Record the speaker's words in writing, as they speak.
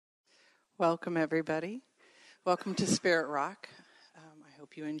Welcome, everybody. Welcome to Spirit Rock. I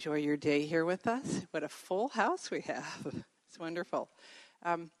hope you enjoy your day here with us. What a full house we have. It's wonderful.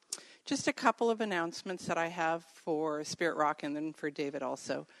 Just a couple of announcements that I have for Spirit Rock and then for David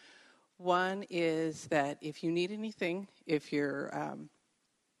also. One is that if you need anything, if you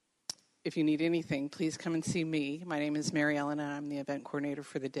need anything, please come and see me. My name is Mary Ellen, and I'm the event coordinator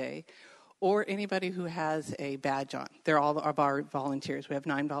for the day. Or anybody who has a badge on. They're all of our volunteers. We have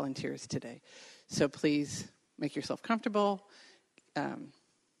 9 volunteers today. So please make yourself comfortable.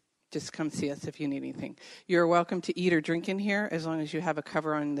 Just come see us if you need anything. You're welcome to eat or drink in here as long as you have a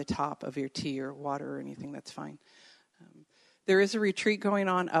cover on the top of your tea or water or anything, that's fine. There is a retreat going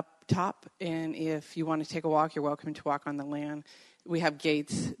on up top, and if you want to take a walk, you're welcome to walk on the land. We have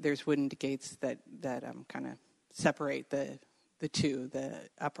gates. There's wooden gates that kind of separate the two, the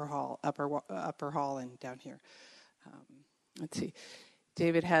upper hall and down here. Let's see.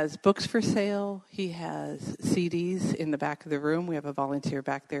 David has books for sale. He has CDs in the back of the room. We have a volunteer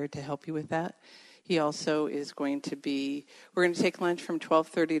back there to help you with that. He also is we're going to take lunch from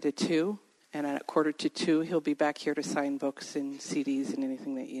 12:30 to 2, and at 1:45, he'll be back here to sign books and CDs and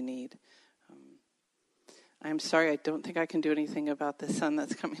anything that you need. I'm sorry, I don't think I can do anything about the sun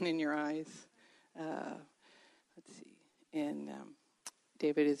that's coming in your eyes. Let's see. And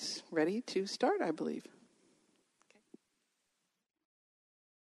David is ready to start, I believe. Okay.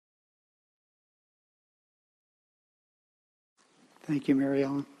 Thank you, Mary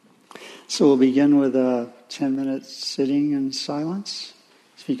Ellen. So we'll begin with a 10-minute sitting in silence.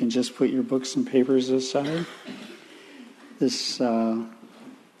 If you can just put your books and papers aside. This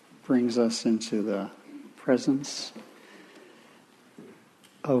brings us into the presence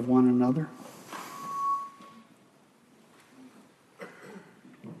of one another.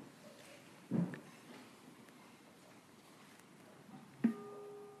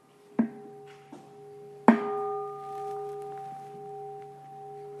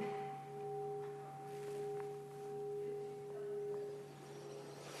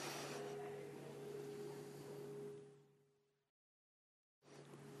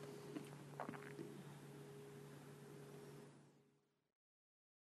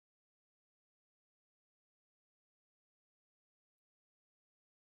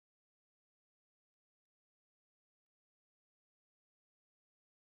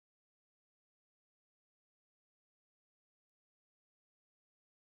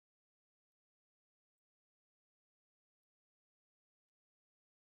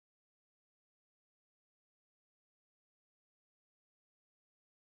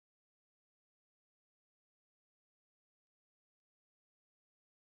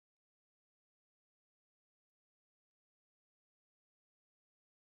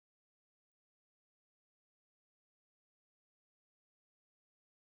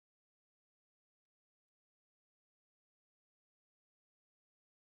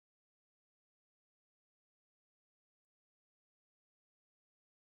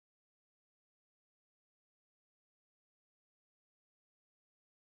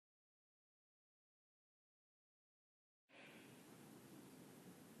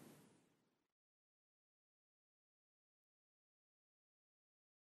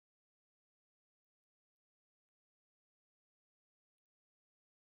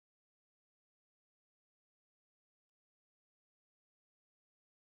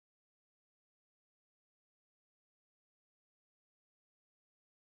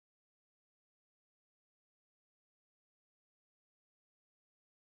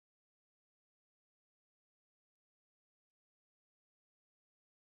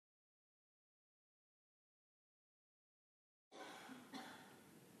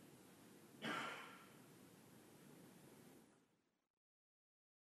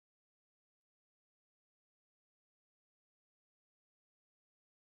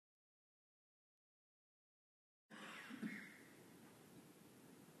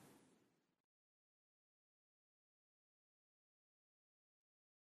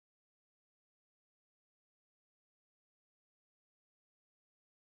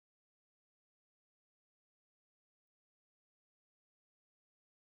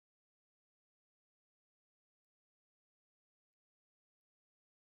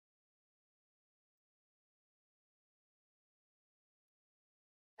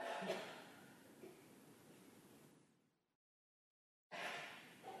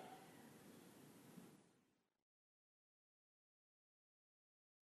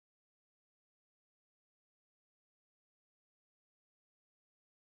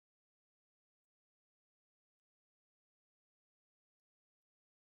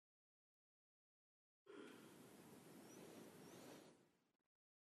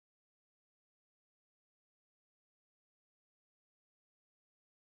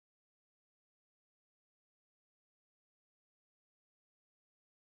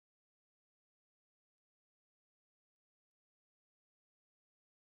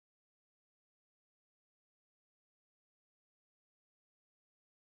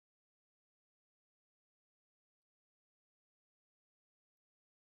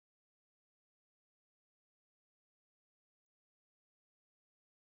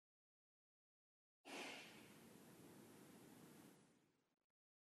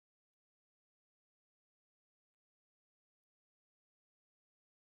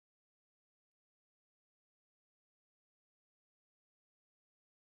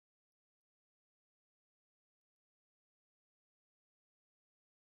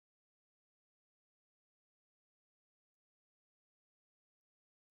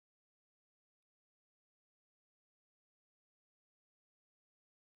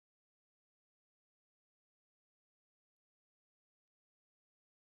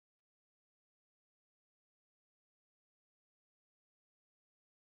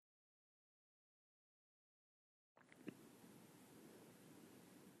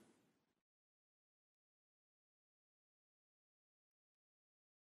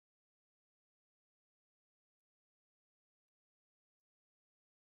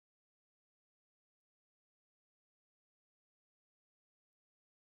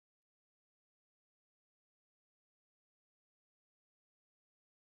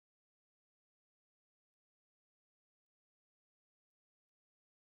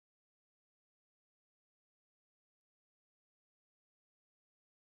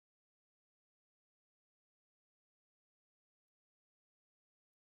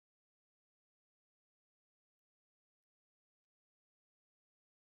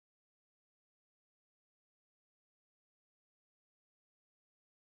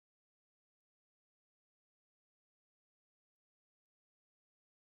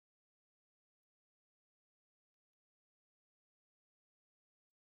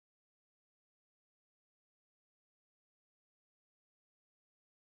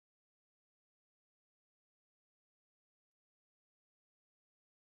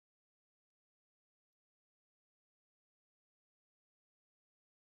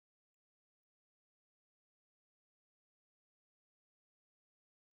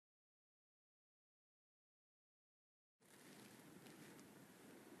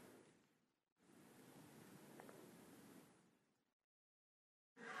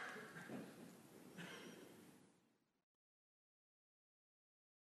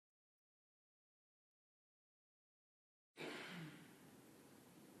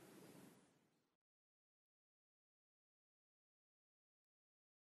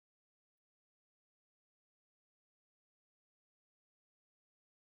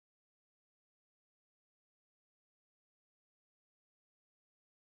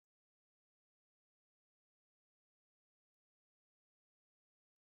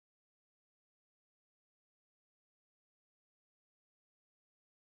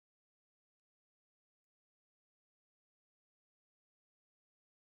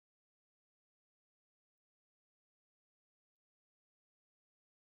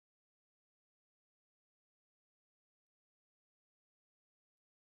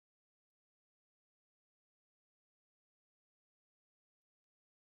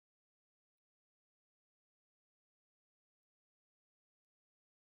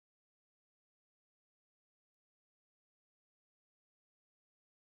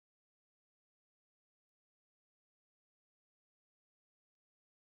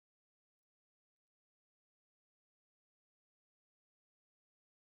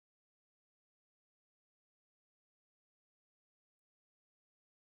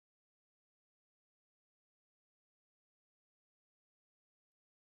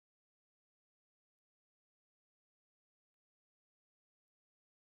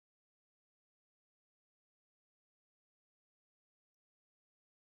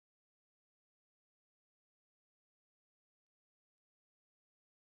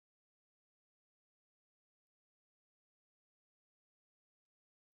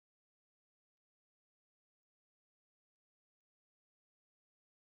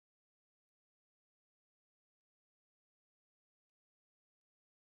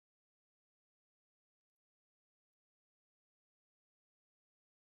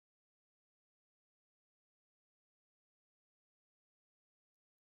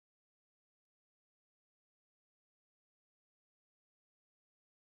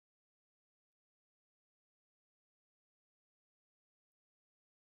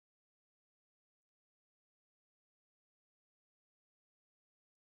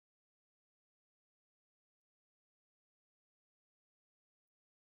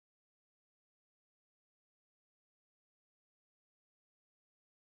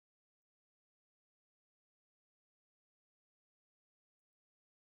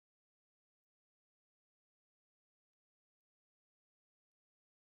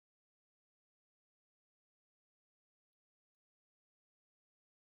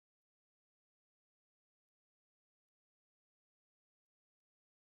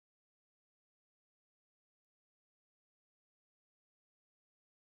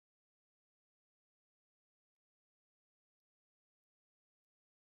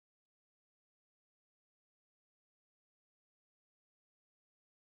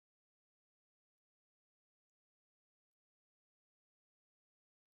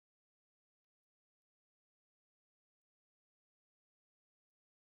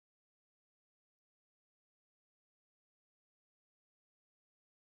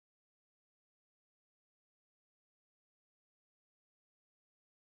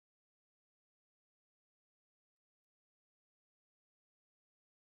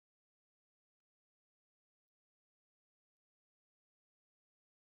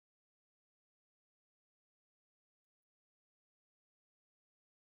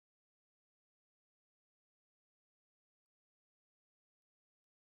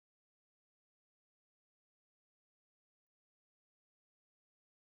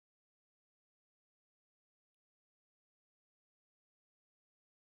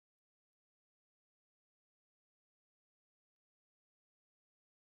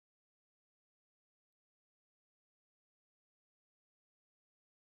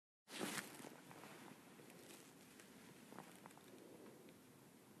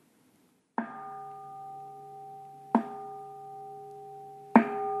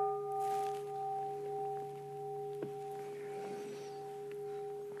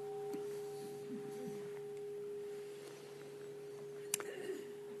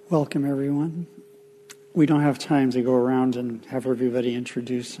 Welcome, everyone. We don't have time to go around and have everybody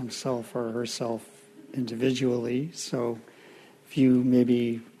introduce himself or herself individually, so if you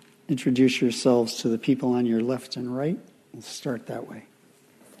maybe introduce yourselves to the people on your left and right, we'll start that way.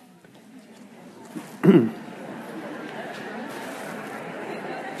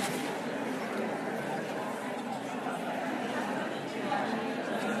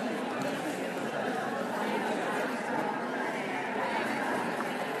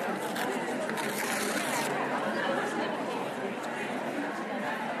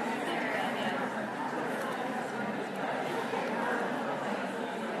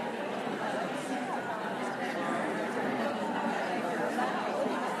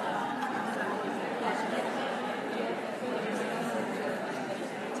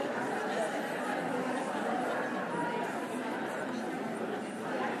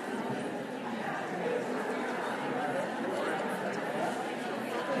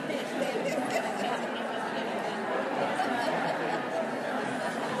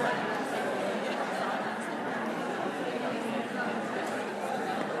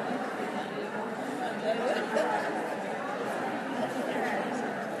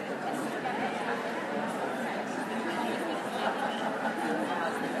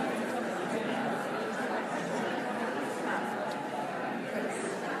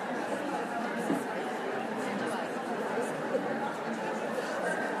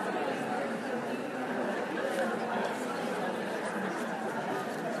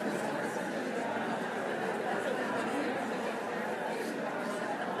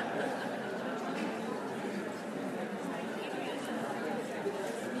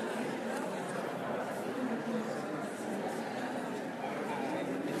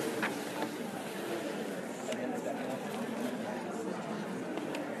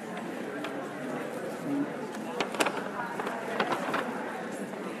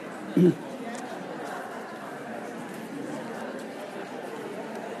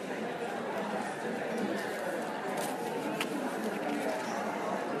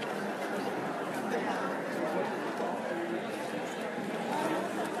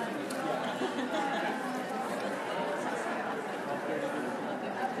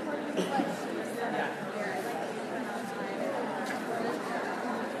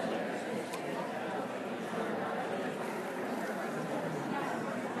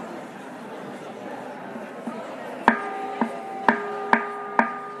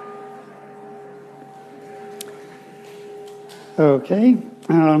 Okay.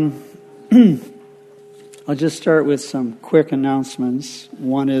 I'll just start with some quick announcements.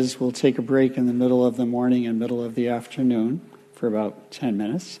 One is we'll take a break in the middle of the morning and middle of the afternoon for about 10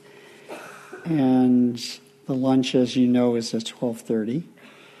 minutes. And the lunch, as you know, is at 12:30.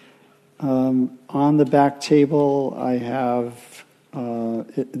 On the back table, I have,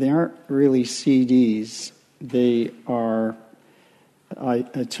 they aren't really CDs. They are, I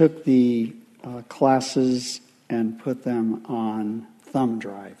took the classes and put them on thumb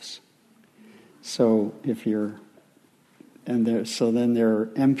drives. So if you're, and there, so then there are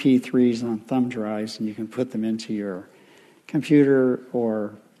MP3s on thumb drives, and you can put them into your computer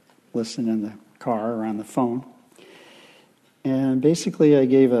or listen in the car or on the phone. And basically I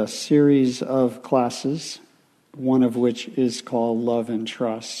gave a series of classes, one of which is called Love and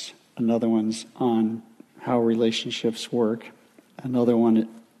Trust, another one's on how relationships work, another one,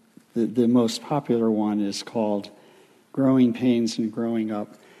 the most popular one is called Growing Pains and Growing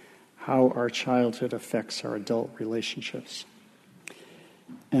Up, How Our Childhood Affects Our Adult Relationships.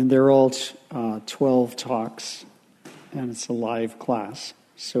 And they're all 12 talks, and it's a live class.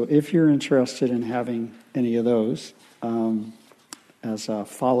 So if you're interested in having any of those, as a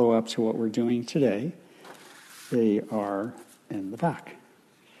follow-up to what we're doing today, they are in the back.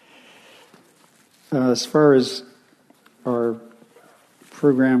 As far as our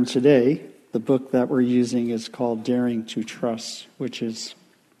program today, the book that we're using is called Daring to Trust, which is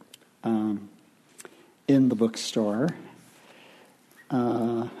in the bookstore.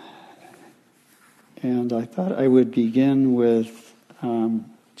 And I thought I would begin with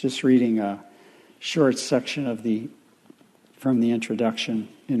just reading a short section of from the introduction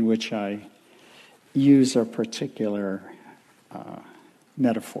in which I use a particular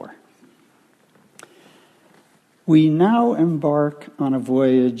metaphor. We now embark on a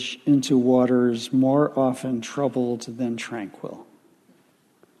voyage into waters more often troubled than tranquil.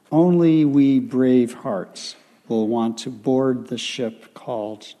 Only we brave hearts will want to board the ship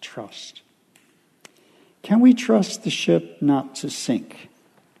called trust. Can we trust the ship not to sink?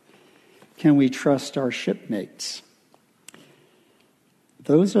 Can we trust our shipmates?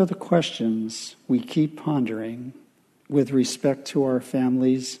 Those are the questions we keep pondering with respect to our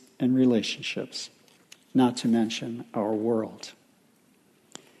families and relationships, not to mention our world.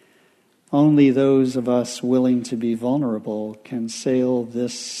 Only those of us willing to be vulnerable can sail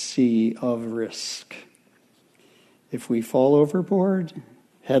this sea of risk. If we fall overboard,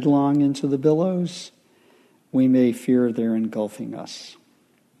 headlong into the billows, we may fear they're engulfing us.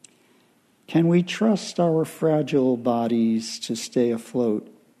 Can we trust our fragile bodies to stay afloat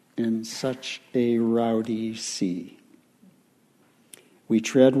in such a rowdy sea? We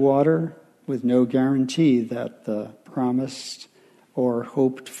tread water with no guarantee that the promised or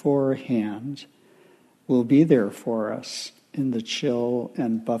hoped-for hand will be there for us in the chill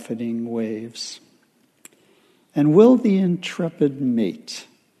and buffeting waves. And will the intrepid mate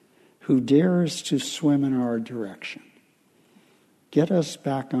who dares to swim in our direction get us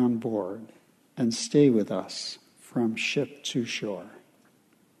back on board and stay with us from ship to shore?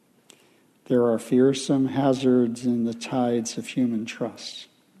 There are fearsome hazards in the tides of human trust,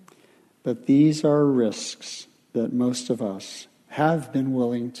 but these are risks that most of us have been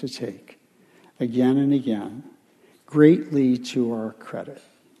willing to take again and again, greatly to our credit.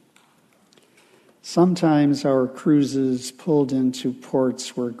 Sometimes our cruises pulled into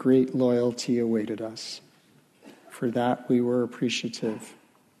ports where great loyalty awaited us. For that we were appreciative.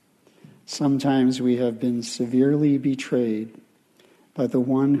 Sometimes we have been severely betrayed by the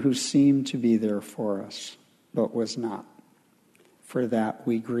one who seemed to be there for us, but was not. For that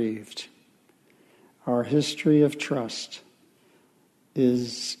we grieved. Our history of trust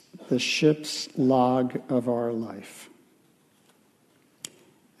is the ship's log of our life.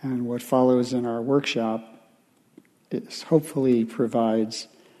 And what follows in our workshop hopefully provides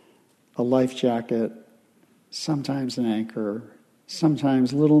a life jacket, sometimes an anchor,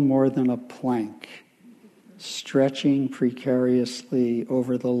 sometimes little more than a plank, stretching precariously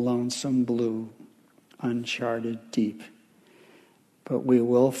over the lonesome blue, uncharted deep. But we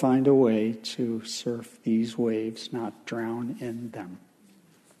will find a way to surf these waves, not drown in them.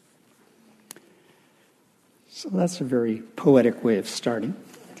 So that's a very poetic way of starting.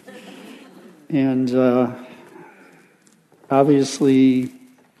 And obviously,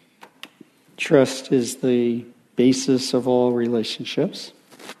 trust is the basis of all relationships.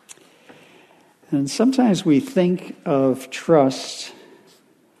 And sometimes we think of trust,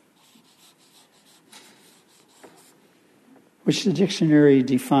 which the dictionary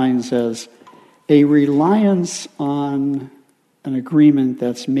defines as a reliance on an agreement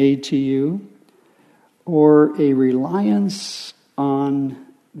that's made to you, or a reliance on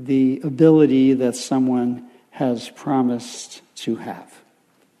the ability that someone has promised to have.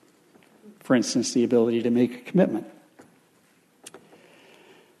 For instance, the ability to make a commitment.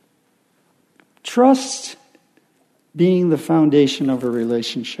 Trust, being the foundation of a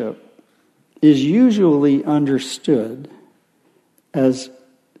relationship, is usually understood as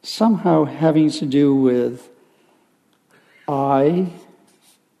somehow having to do with I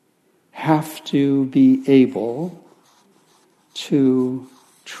have to be able to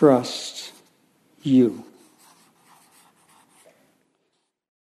trust you.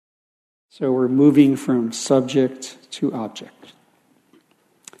 So we're moving from subject to object.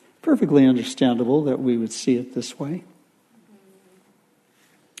 Perfectly understandable that we would see it this way.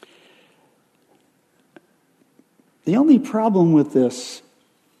 The only problem with this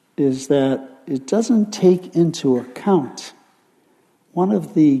is that it doesn't take into account one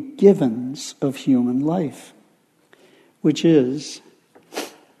of the givens of human life, which is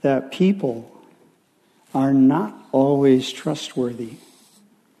that people are not always trustworthy.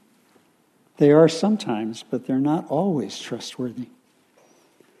 They are sometimes, but they're not always trustworthy.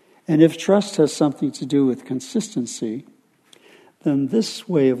 And if trust has something to do with consistency, then this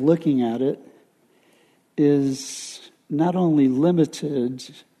way of looking at it is not only limited,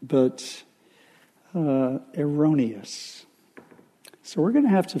 but erroneous. So we're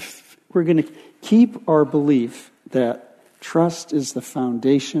going to keep our belief that trust is the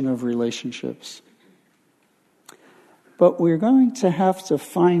foundation of relationships. But we're going to have to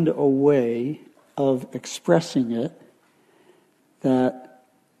find a way of expressing it that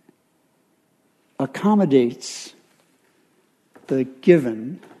accommodates the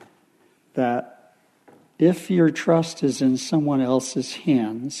given that if your trust is in someone else's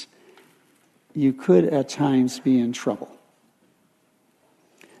hands, you could at times be in trouble.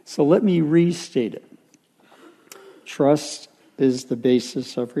 So let me restate it. Trust is the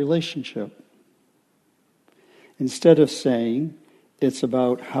basis of relationship. Instead of saying it's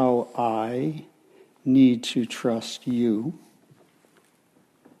about how I need to trust you,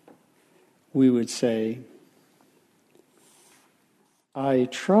 we would say, I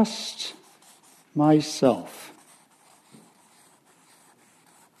trust myself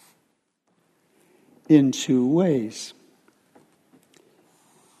in two ways.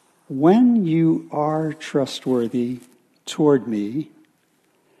 When you are trustworthy toward me,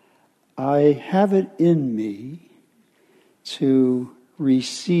 I have it in me to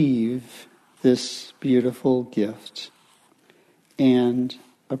receive this beautiful gift and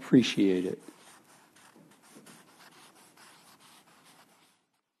appreciate it.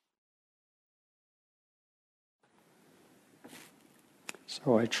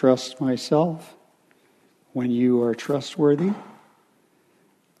 So I trust myself. When you are trustworthy,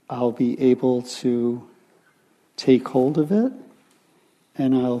 I'll be able to take hold of it,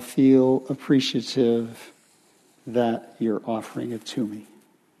 and I'll feel appreciative that you're offering it to me.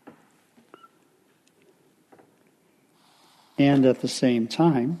 And at the same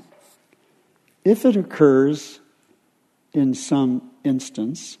time, if it occurs in some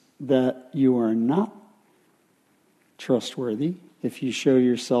instance that you are not trustworthy, if you show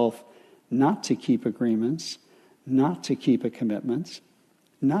yourself not to keep agreements, not to keep a commitment,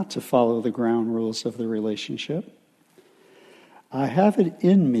 not to follow the ground rules of the relationship, I have it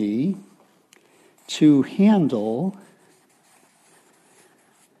in me to handle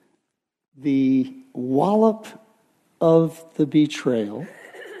the wallop of the betrayal.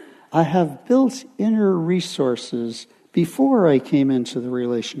 I have built inner resources before I came into the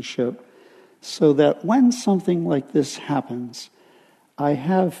relationship so that when something like this happens, I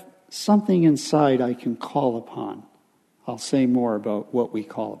have something inside I can call upon. I'll say more about what we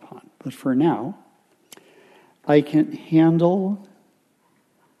call upon. But for now, I can handle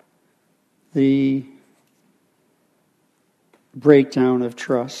the breakdown of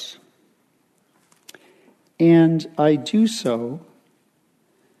trust, and I do so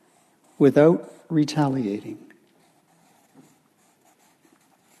without retaliating.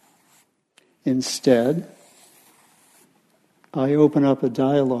 Instead, I open up a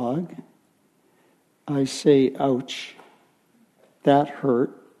dialogue. I say, ouch, that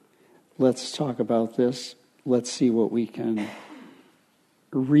hurt. Let's talk about this. Let's see what we can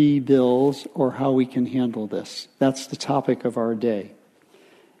rebuild or how we can handle this. That's the topic of our day.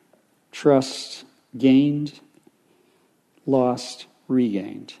 Trust gained, lost,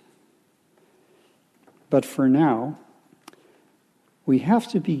 regained. But for now, we have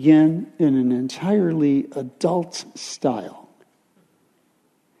to begin in an entirely adult style.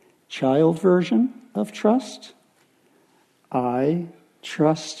 Child version of trust. I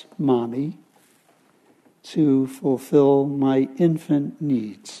trust mommy to fulfill my infant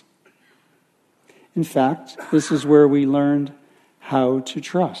needs. In fact, this is where we learned how to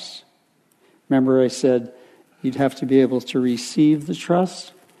trust. Remember I said you'd have to be able to receive the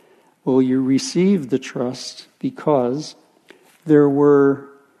trust? Well, you received the trust because there were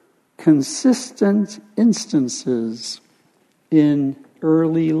consistent instances in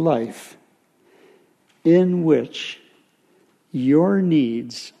early life in which your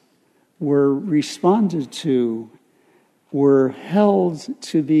needs were responded to, were held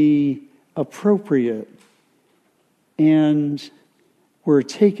to be appropriate, and were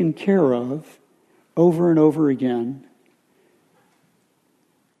taken care of over and over again,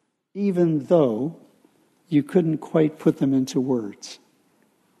 even though you couldn't quite put them into words.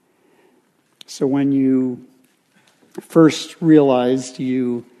 So when you first realized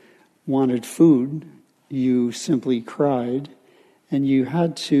you wanted food, you simply cried, and you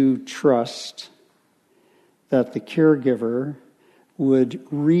had to trust that the caregiver would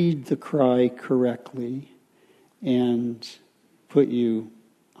read the cry correctly and put you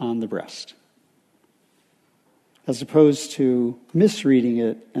on the breast, as opposed to misreading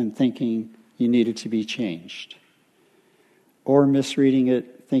it and thinking you needed to be changed, or misreading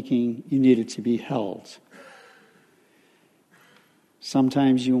it thinking you needed to be held.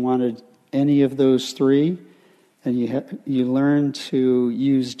 Sometimes you wanted any of those three, and you learn to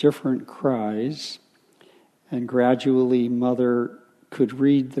use different cries, and gradually mother could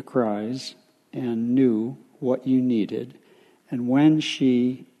read the cries and knew what you needed. And when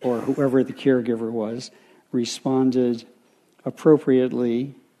she, or whoever the caregiver was, responded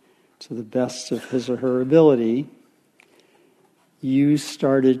appropriately to the best of his or her ability, you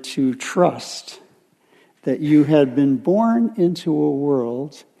started to trust that you had been born into a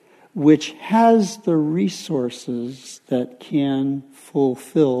world which has the resources that can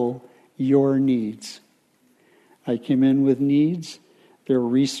fulfill your needs. I came in with needs. There are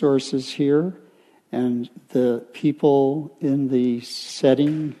resources here, and the people in the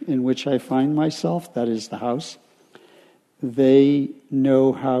setting in which I find myself, that is the house, they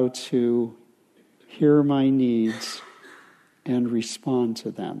know how to hear my needs and respond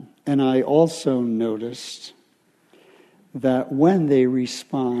to them. And I also noticed that when they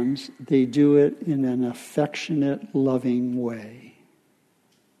respond, they do it in an affectionate, loving way.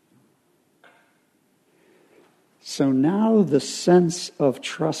 So now the sense of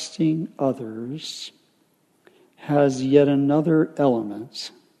trusting others has yet another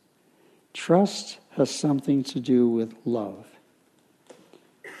element. Trust has something to do with love.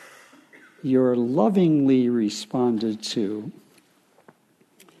 You're lovingly responded to.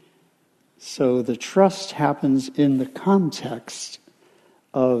 So the trust happens in the context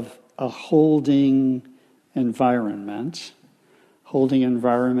of a holding environment. Holding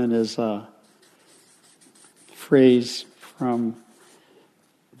environment is a phrase from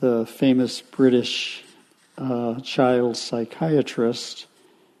the famous British child psychiatrist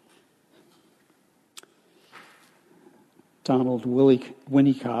Donald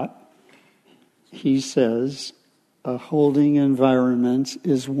Winnicott. He says, a holding environment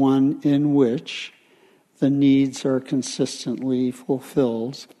is one in which the needs are consistently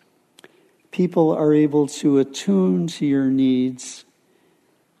fulfilled. People are able to attune to your needs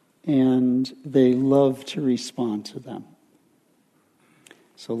and they love to respond to them.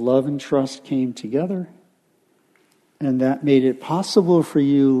 So love and trust came together, and that made it possible for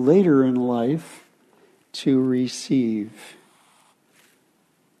you later in life to receive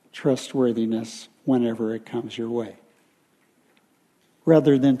trustworthiness whenever it comes your way,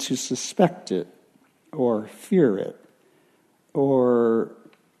 rather than to suspect it or fear it or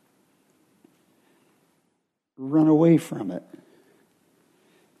run away from it.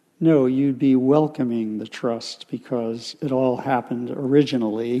 No, you'd be welcoming the trust because it all happened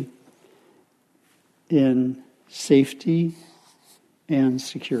originally in safety and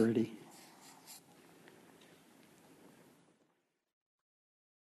security.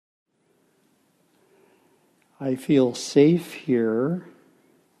 I feel safe here.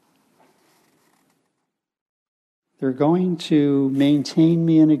 They're going to maintain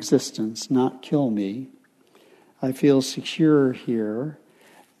me in existence, not kill me. I feel secure here.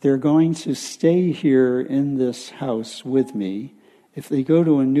 They're going to stay here in this house with me. If they go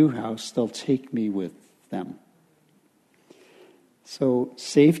to a new house, they'll take me with them. So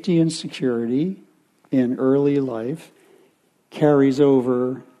safety and security in early life carries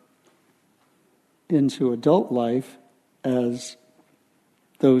over into adult life as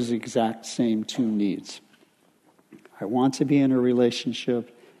those exact same two needs. I want to be in a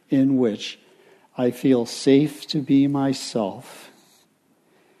relationship in which I feel safe to be myself,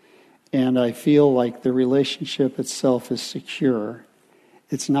 and I feel like the relationship itself is secure.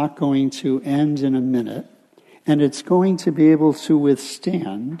 It's not going to end in a minute, and it's going to be able to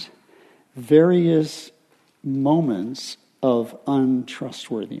withstand various moments of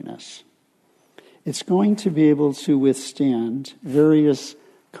untrustworthiness. It's going to be able to withstand various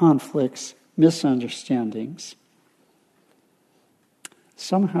conflicts, misunderstandings.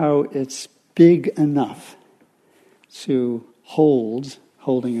 Somehow it's big enough to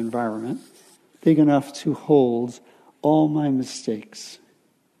holding environment, big enough to hold all my mistakes.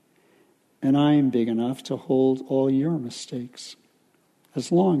 And I am big enough to hold all your mistakes,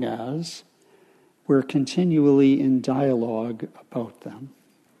 as long as we're continually in dialogue about them.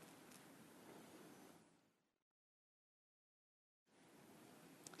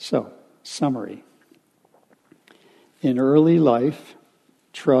 So, summary. In early life,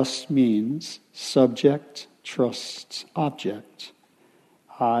 trust means subject trusts object.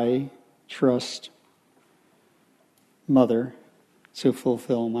 I trust mother to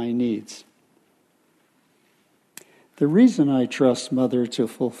fulfill my needs. The reason I trust mother to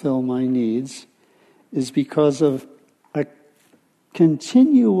fulfill my needs is because of a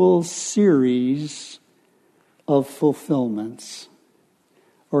continual series of fulfillments.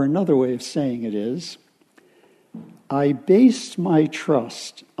 Or another way of saying it is, I based my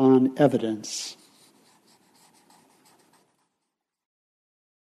trust on evidence.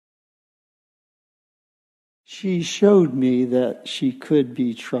 She showed me that she could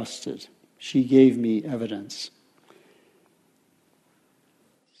be trusted. She gave me evidence.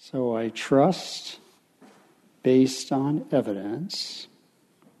 So I trust based on evidence.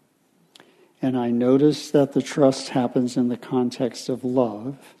 And I notice that the trust happens in the context of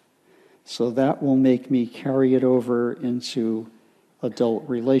love. So that will make me carry it over into adult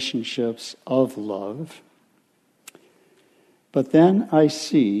relationships of love. But then I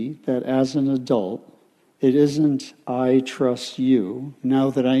see that as an adult, it isn't I trust you.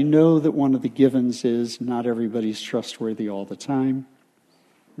 Now that I know that one of the givens is not everybody's trustworthy all the time,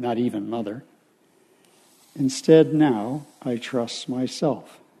 not even mother. Instead, now I trust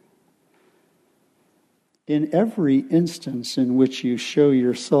myself. In every instance in which you show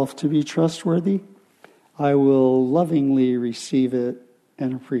yourself to be trustworthy, I will lovingly receive it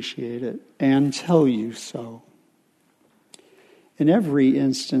and appreciate it and tell you so. In every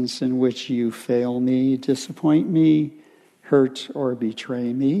instance in which you fail me, disappoint me, hurt or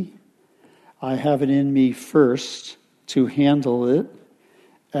betray me, I have it in me first to handle it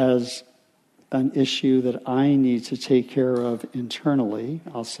as an issue that I need to take care of internally.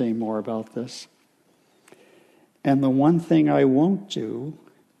 I'll say more about this. And the one thing I won't do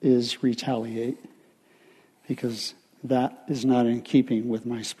is retaliate, because that is not in keeping with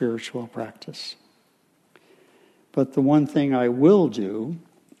my spiritual practice. But the one thing I will do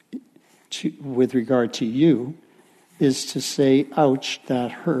with regard to you is to say, ouch,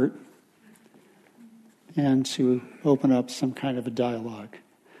 that hurt, and to open up some kind of a dialogue.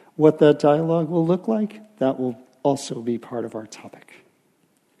 What that dialogue will look like, that will also be part of our topic.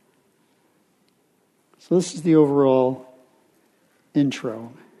 So this is the overall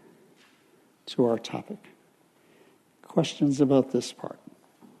intro to our topic. Questions about this part?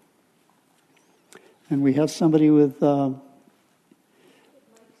 And we have somebody with, there's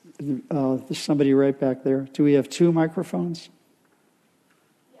somebody right back there. Do we have 2 microphones?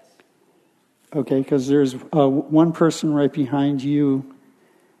 Yes. Okay, because there's one person right behind you.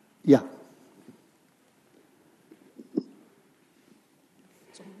 Yeah.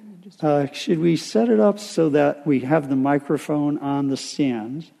 Should we set it up so that we have the microphone on the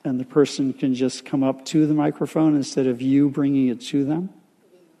stand and the person can just come up to the microphone instead of you bringing it to them?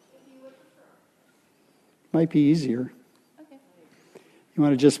 Might be easier. Okay. You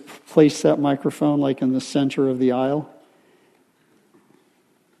want to just place that microphone like in the center of the aisle?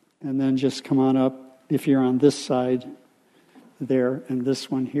 And then just come on up if you're on this side there and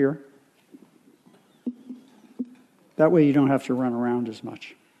this one here. That way you don't have to run around as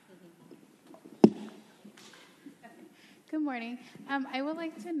much. Good morning. I would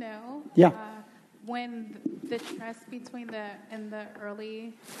like to know when the trust between in the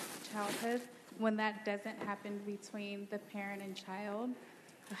early childhood, when that doesn't happen between the parent and child,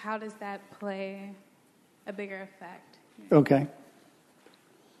 how does that play a bigger effect? Okay.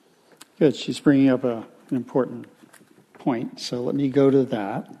 Good. She's bringing up an important point. So let me go to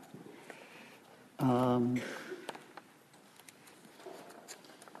that.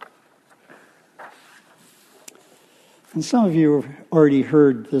 And some of you have already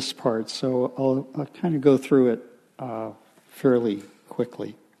heard this part, so I'll kind of go through it fairly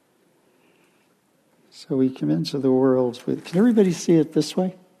quickly. So we come into the world with... Can everybody see it this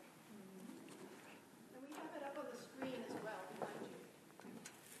way? And we have it up on the screen as well behind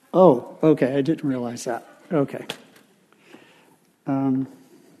you. Oh, okay. I didn't realize that. Okay.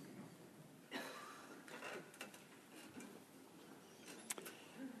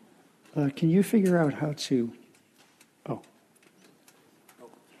 Can you figure out how to... Oh.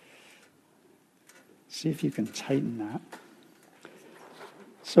 See if you can tighten that.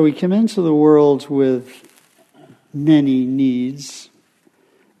 So we come into the world with many needs,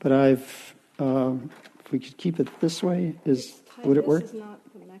 but if we could keep it this way, would it work? This is not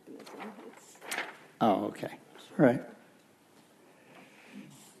the mechanism. Oh, okay. All right.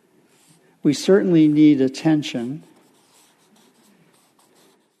 We certainly need attention.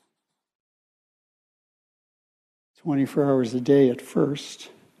 "24 hours a day at first,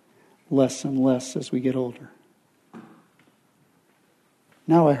 less and less as we get older.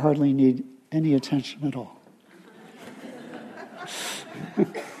 Now I hardly need any attention at all."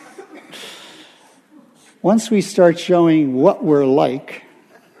 Once we start showing what we're like,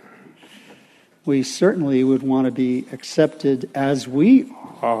 we certainly would want to be accepted as we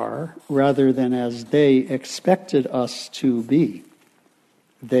are rather than as they expected us to be.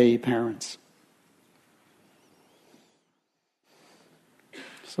 They, parents.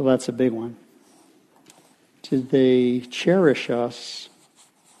 So that's a big one. Did they cherish us,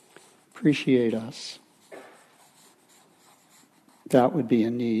 appreciate us? That would be a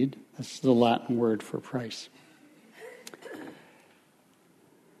need. That's the Latin word for price.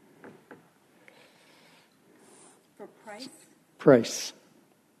 For price? Price,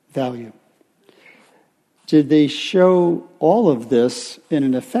 value. Did they show all of this in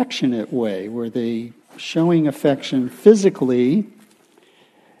an affectionate way? Were they showing affection physically,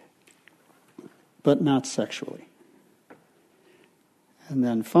 but not sexually? And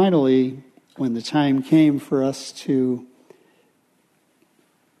then finally, when the time came for us to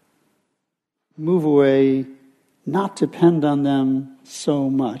move away, not depend on them so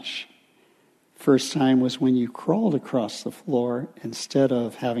much, first time was when you crawled across the floor instead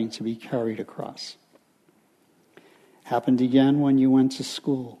of having to be carried across. Happened again when you went to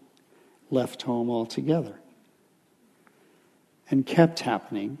school, left home altogether. And kept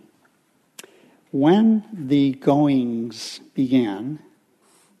happening When the goings began,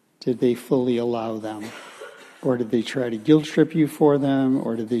 did they fully allow them? Or did they try to guilt trip you for them?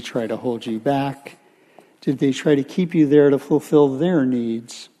 Or did they try to hold you back? Did they try to keep you there to fulfill their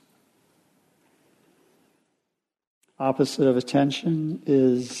needs? Opposite of attention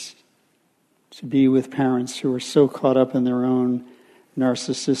is to be with parents who are so caught up in their own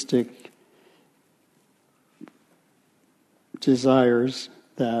narcissistic desires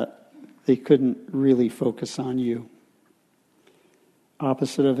that they couldn't really focus on you.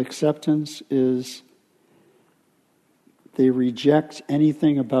 Opposite of acceptance is they reject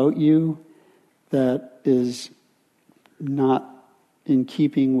anything about you that is not in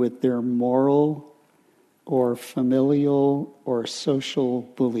keeping with their moral or familial or social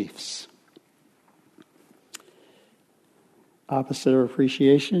beliefs. Opposite of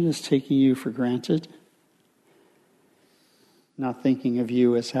appreciation is taking you for granted, not thinking of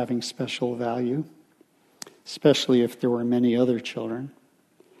you as having special value, especially if there were many other children.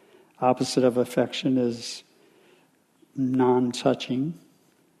 Opposite of affection is non-touching.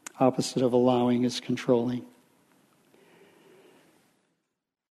 Opposite of allowing is controlling.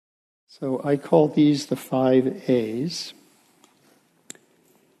 So I call these the 5 A's.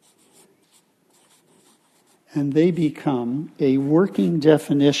 And they become a working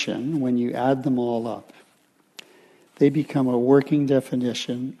definition when you add them all up. They become a working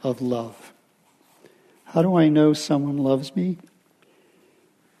definition of love. How do I know someone loves me?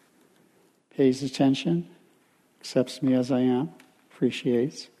 Pays attention, accepts me as I am,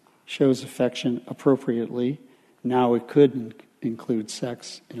 appreciates, shows affection appropriately. Now it could include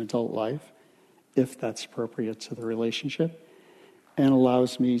sex in adult life, if that's appropriate to the relationship, and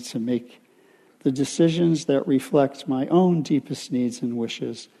allows me to make the decisions that reflect my own deepest needs and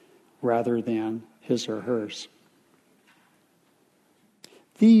wishes rather than his or hers.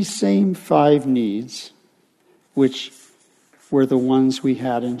 These same 5 needs, which were the ones we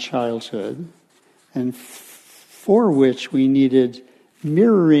had in childhood, and for which we needed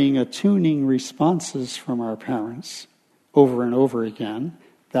mirroring, attuning responses from our parents over and over again,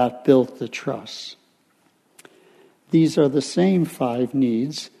 that built the trust. These are the same 5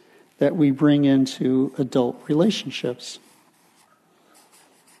 needs that we bring into adult relationships.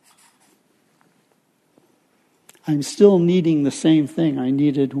 I'm still needing the same thing I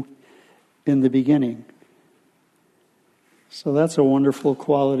needed in the beginning. So that's a wonderful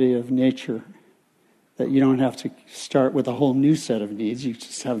quality of nature, that you don't have to start with a whole new set of needs. You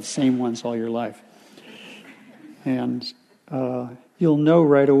just have the same ones all your life. And you'll know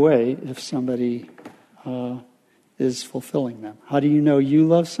right away if somebody is fulfilling them. How do you know you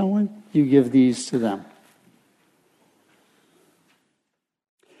love someone? You give these to them.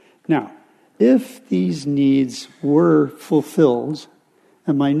 Now, if these needs were fulfilled,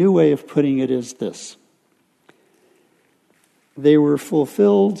 and my new way of putting it is this: they were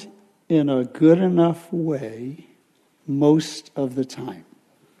fulfilled in a good enough way most of the time.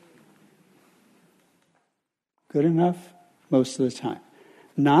 Good enough most of the time.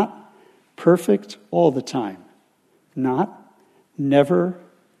 Not perfect all the time. Not never,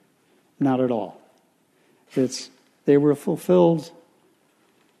 not at all. They were fulfilled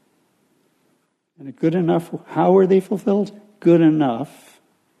in a good enough. How were they fulfilled? Good enough.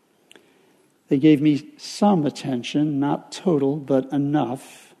 They gave me some attention, not total, but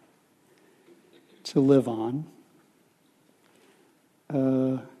enough to live on.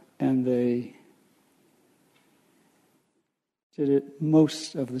 And they did it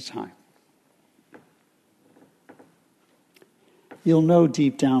most of the time. You'll know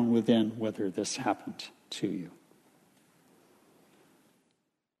deep down within whether this happened to you.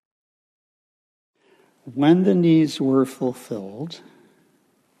 When the needs were fulfilled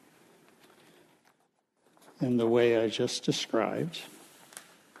in the way I just described,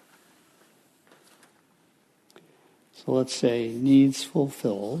 so let's say needs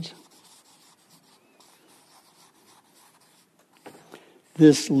fulfilled,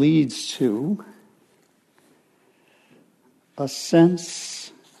 this leads to a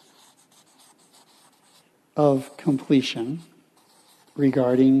sense of completion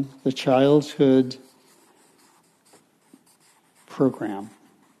regarding the childhood program.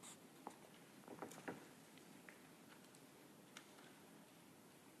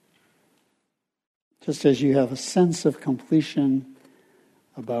 Just as you have a sense of completion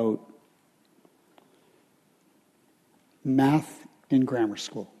about math in grammar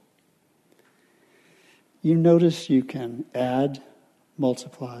school. You notice you can add,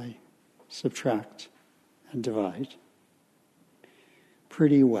 multiply, subtract, and divide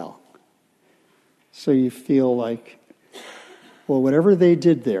pretty well. So you feel like, well, whatever they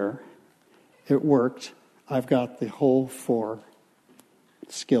did there, it worked. I've got the whole 4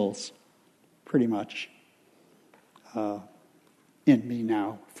 skills, pretty much, in me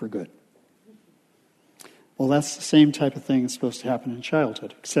now for good. Well, that's the same type of thing that's supposed to happen in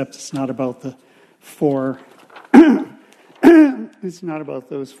childhood, except it's not about the 4. It's not about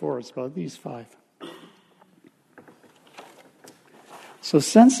those 4, it's about these 5. So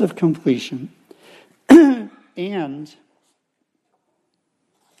sense of completion and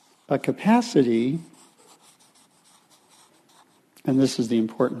a capacity, and this is the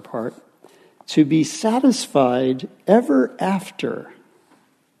important part, to be satisfied ever after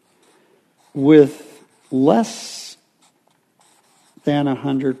with less than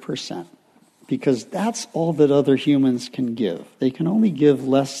 100%. Because that's all that other humans can give. They can only give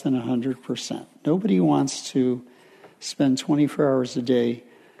less than 100%. Nobody wants to spend 24 hours a day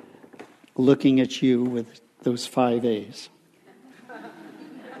looking at you with those 5 A's.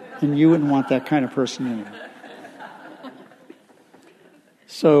 And you wouldn't want that kind of person anyway.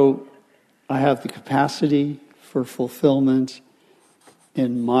 So I have the capacity for fulfillment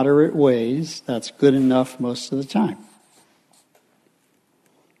in moderate ways. That's good enough most of the time.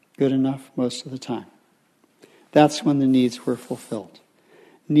 Good enough most of the time. That's when the needs were fulfilled.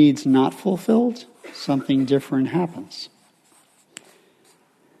 Needs not fulfilled, something different happens.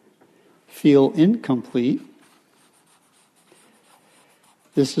 Feel incomplete.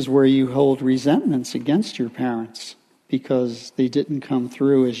 This is where you hold resentments against your parents because they didn't come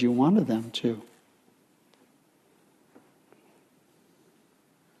through as you wanted them to.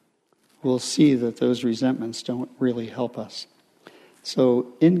 We'll see that those resentments don't really help us. So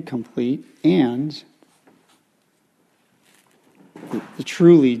incomplete, and the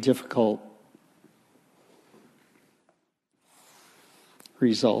truly difficult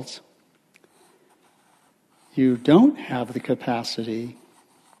results, you don't have the capacity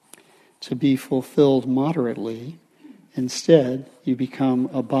to be fulfilled moderately. Instead, you become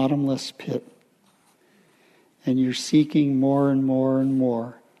a bottomless pit, and you're seeking more and more and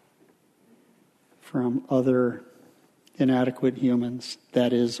more from other inadequate humans,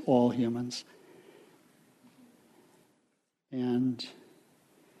 that is, all humans. And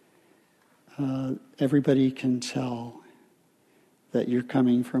everybody can tell that you're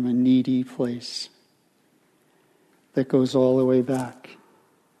coming from a needy place that goes all the way back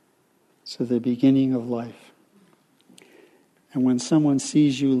to the beginning of life. And when someone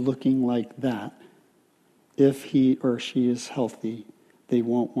sees you looking like that, if he or she is healthy, they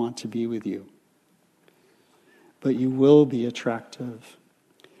won't want to be with you. But you will be attractive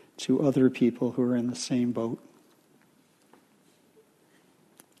to other people who are in the same boat.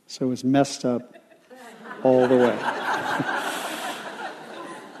 So it's messed up all the way.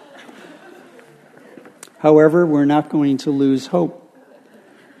 However, we're not going to lose hope,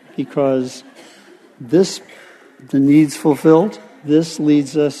 because the needs fulfilled, this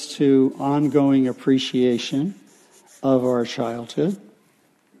leads us to ongoing appreciation of our childhood.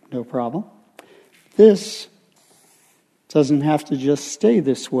 No problem. This doesn't have to just stay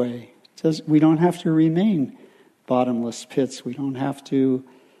this way. We don't have to remain bottomless pits. We don't have to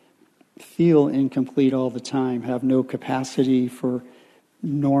feel incomplete all the time, have no capacity for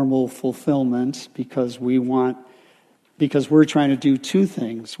normal fulfillment, because we're trying to do 2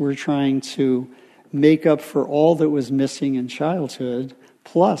 things. We're trying to make up for all that was missing in childhood,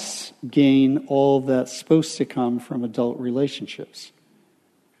 plus gain all that's supposed to come from adult relationships.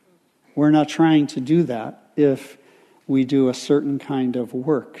 We're not trying to do that if we do a certain kind of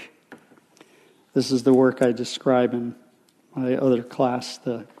work. This is the work I describe in my other class,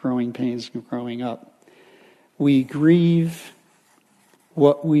 the growing pains of growing up. We grieve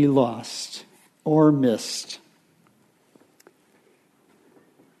what we lost or missed.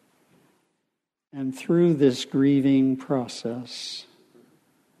 And through this grieving process,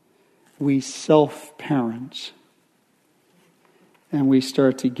 we self-parent, and we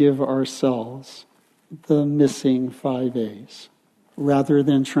start to give ourselves the missing 5 A's, rather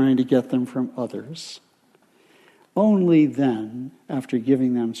than trying to get them from others. Only then, after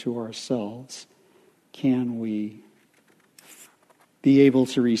giving them to ourselves, can we be able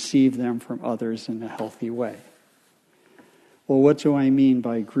to receive them from others in a healthy way. Well, what do I mean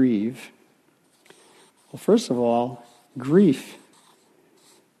by grieve? Well, first of all, grief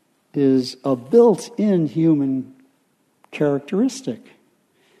is a built-in human characteristic.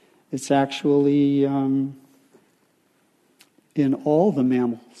 It's actually in all the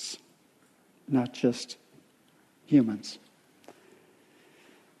mammals, not just humans.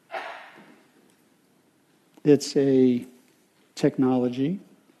 It's a technology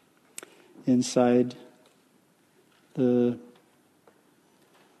inside the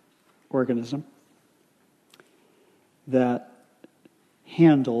organism that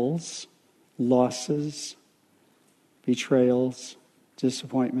handles losses, betrayals,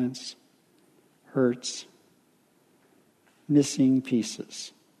 disappointments, hurts, missing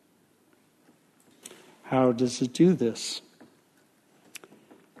pieces. How does it do this?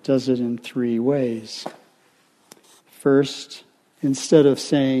 It does it in 3 ways. First, instead of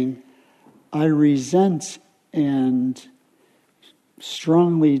saying, I resent and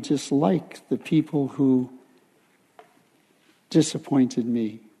strongly dislike the people who disappointed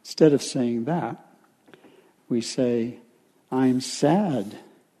me, instead of saying that, we say, I'm sad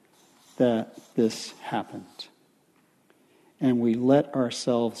that this happened. And we let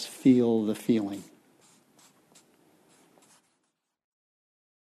ourselves feel the feeling.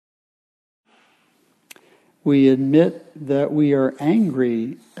 We admit that we are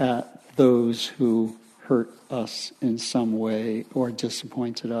angry at those who hurt us in some way or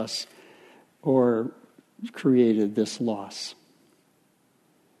disappointed us or created this loss.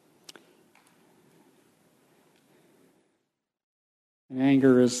 And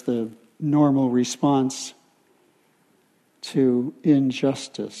anger is the normal response to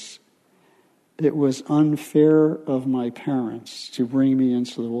injustice. It was unfair of my parents to bring me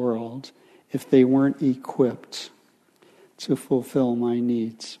into the world if they weren't equipped to fulfill my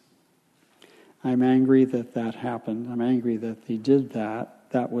needs. I'm angry that that happened. I'm angry that they did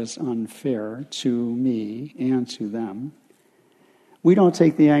that. That was unfair to me and to them. We don't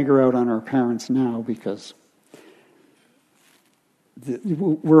take the anger out on our parents now because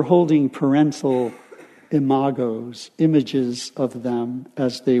we're holding parental images of them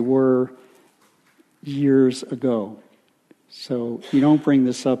as they were years ago. So you don't bring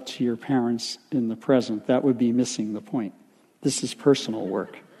this up to your parents in the present. That would be missing the point. This is personal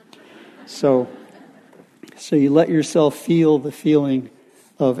work. So you let yourself feel the feeling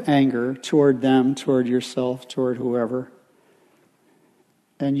of anger toward them, toward yourself, toward whoever.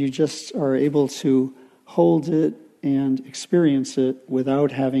 And you just are able to hold it and experience it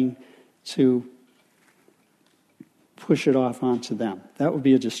without having to push it off onto them. That would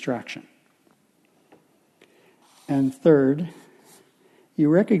be a distraction. And third, you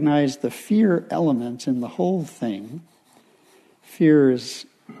recognize the fear element in the whole thing. Fear is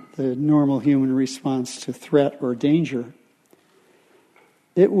the normal human response to threat or danger.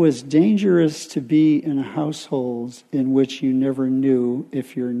 It was dangerous to be in households in which you never knew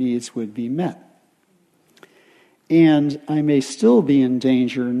if your needs would be met. And I may still be in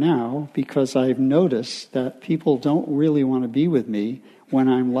danger now because I've noticed that people don't really want to be with me when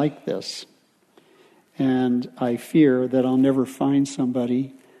I'm like this. And I fear that I'll never find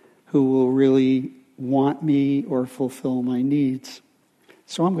somebody who will really want me or fulfill my needs.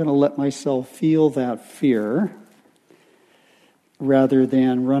 So I'm going to let myself feel that fear rather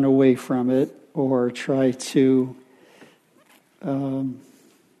than run away from it or try to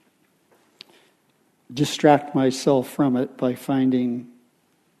distract myself from it by finding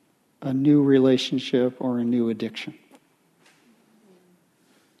a new relationship or a new addiction.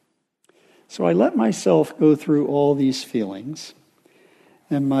 So I let myself go through all these feelings,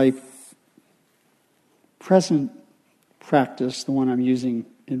 and my present practice, the one I'm using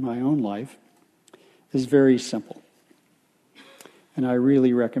in my own life, is very simple. And I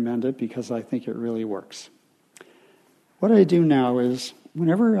really recommend it because I think it really works. What I do now is,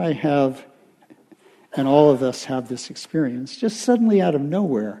 whenever I have, and all of us have this experience, just suddenly out of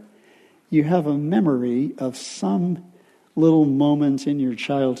nowhere, you have a memory of some little moment in your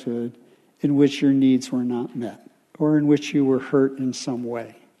childhood in which your needs were not met, or in which you were hurt in some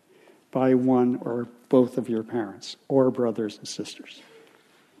way by one or both of your parents, or brothers and sisters,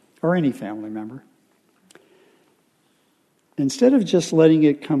 or any family member. Instead of just letting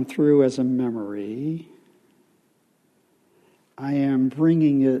it come through as a memory, I am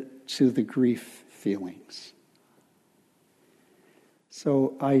bringing it to the grief feelings.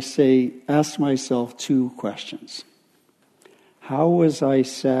 So I ask myself 2 questions. How was I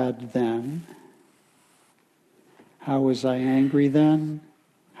sad then? How was I angry then?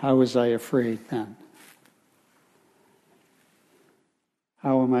 How was I afraid then?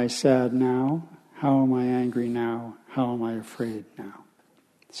 How am I sad now? How am I angry now? How am I afraid now?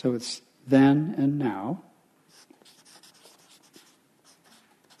 So it's then and now.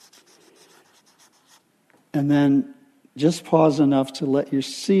 And then just pause enough to let you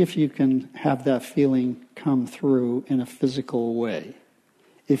see if you can have that feeling come through in a physical way.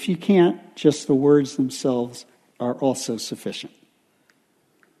 If you can't, just the words themselves are also sufficient.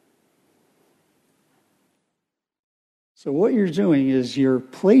 So what you're doing is you're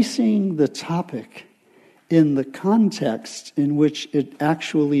placing the topic in the context in which it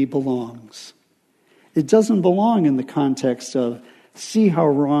actually belongs. It doesn't belong in the context of, see how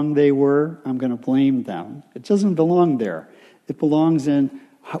wrong they were, I'm going to blame them. It doesn't belong there. It belongs in,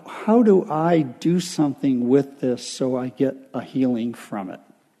 how do I do something with this so I get a healing from it?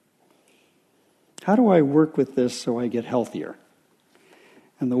 How do I work with this so I get healthier?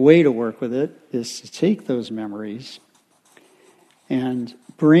 And the way to work with it is to take those memories and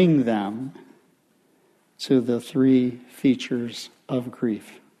bring them to the 3 features of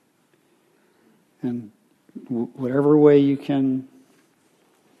grief. And whatever way you can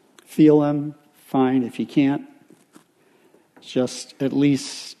feel them, fine. If you can't, just at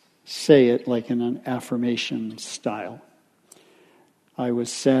least say it like in an affirmation style. I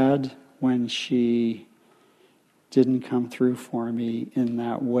was sad when she didn't come through for me in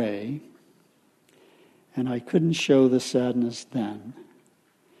that way, and I couldn't show the sadness then.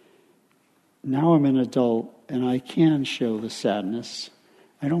 Now I'm an adult, and I can show the sadness.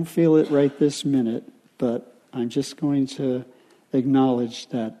 I don't feel it right this minute, but I'm just going to acknowledge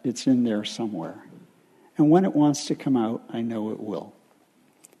that it's in there somewhere. And when it wants to come out, I know it will.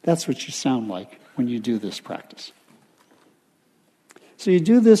 That's what you sound like when you do this practice. So you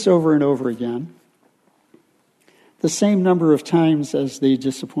do this over and over again, the same number of times as they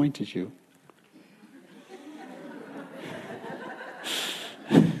disappointed you.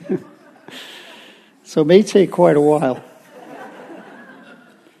 So it may take quite a while.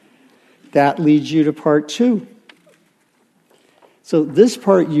 That leads you to part 2. So this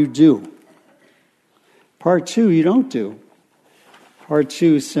part you do. Part 2 you don't do. Part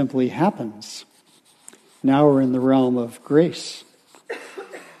 2 simply happens. Now we're in the realm of grace.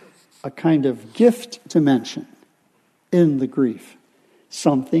 A kind of gift dimension in the grief.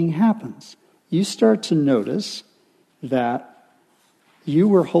 Something happens. You start to notice that you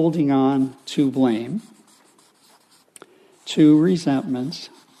were holding on to blame, to resentments,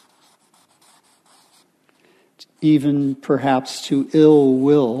 even perhaps to ill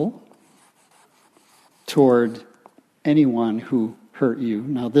will toward anyone who hurt you.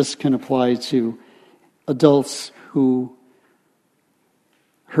 Now, this can apply to adults who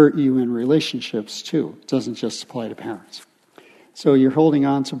hurt you in relationships, too. It doesn't just apply to parents. So you're holding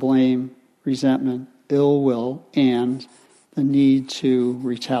on to blame, resentment, ill will, and the need to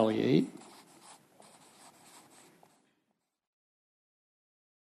retaliate.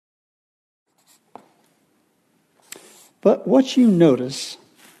 But what you notice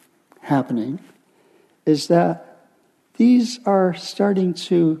happening is that these are starting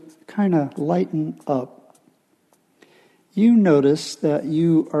to kind of lighten up. You notice that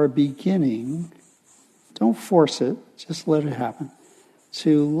you are beginning, don't force it, just let it happen,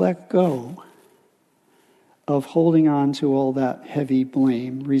 to let go of holding on to all that heavy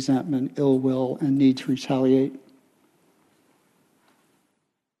blame, resentment, ill will, and need to retaliate.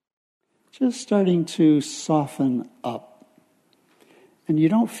 Just starting to soften up. And you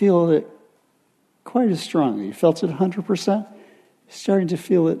don't feel it quite as strongly. You felt it 100%. You're starting to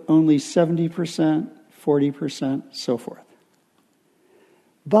feel it only 70%, 40%, so forth.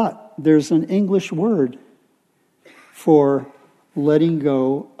 But there's an English word for letting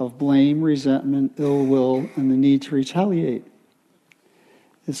go of blame, resentment, ill will, and the need to retaliate.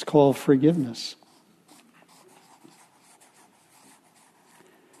 It's called forgiveness.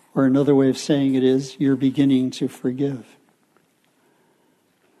 Or another way of saying it is, you're beginning to forgive.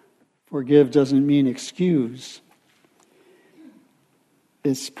 Forgive doesn't mean excuse.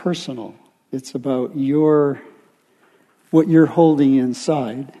 It's personal. It's about what you're holding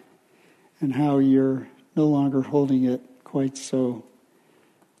inside and how you're no longer holding it quite so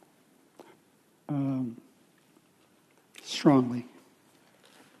strongly.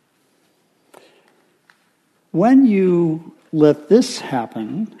 When you let this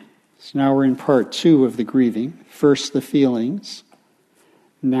happen, so now we're in part 2 of the grieving. First the feelings,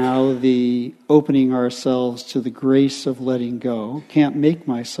 now the opening ourselves to the grace of letting go. Can't make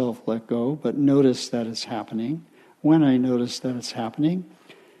myself let go, but notice that it's happening. When I notice that it's happening,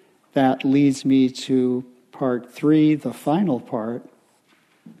 that leads me to part 3, the final part,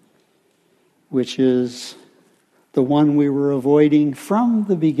 which is the one we were avoiding from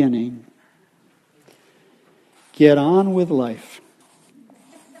the beginning. Get on with life.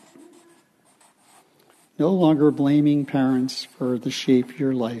 No longer blaming parents for the shape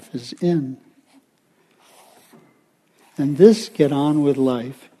your life is in. And this get on with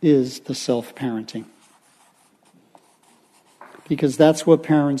life is the self-parenting. Because that's what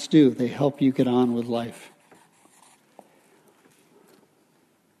parents do. They help you get on with life.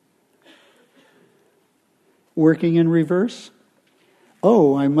 Working in reverse,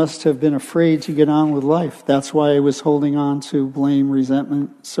 oh, I must have been afraid to get on with life. That's why I was holding on to blame,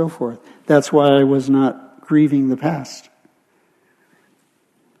 resentment, so forth. That's why I was not grieving the past.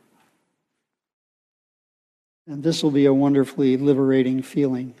 And this will be a wonderfully liberating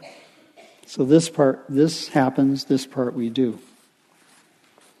feeling. So this happens, this part we do.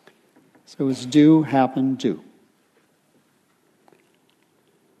 So it's do, happen, do.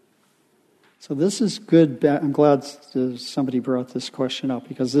 So this is good. I'm glad somebody brought this question up,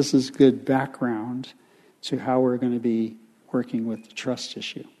 because this is good background to how we're going to be working with the trust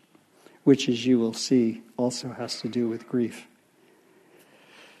issue, which, as you will see, also has to do with grief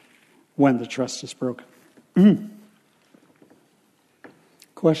when the trust is broken.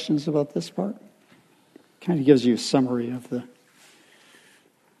 Questions about this part? Kind of gives you a summary of the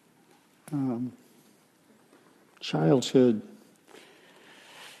childhood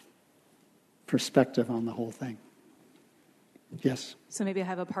perspective on the whole thing. Yes? So maybe I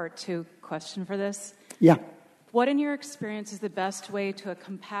have a part 2 question for this. Yeah. What, in your experience, is the best way to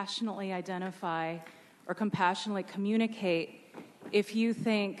compassionately identify or compassionately communicate if you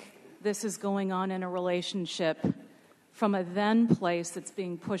think this is going on in a relationship from a then place that's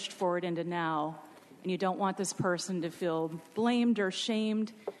being pushed forward into now, and you don't want this person to feel blamed or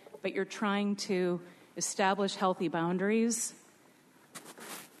shamed, but you're trying to establish healthy boundaries?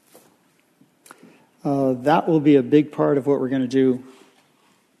 That will be a big part of what we're going to do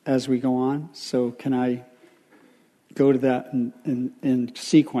as we go on. So can I go to that in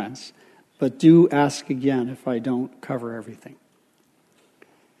sequence? But do ask again if I don't cover everything.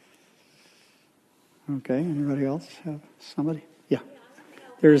 Okay, anybody else have somebody? Yeah.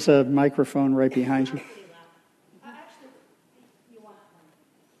 There's a microphone right behind you.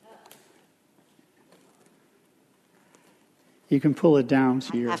 You can pull it down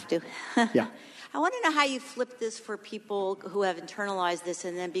so I have to. Yeah. I want to know how you flip this for people who have internalized this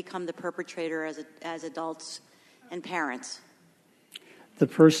and then become the perpetrator as adults and parents. The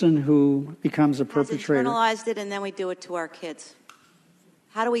person who becomes a perpetrator. Has internalized it, and then we do it to our kids.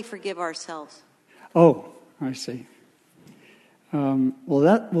 How do we forgive ourselves? Oh, I see. Well,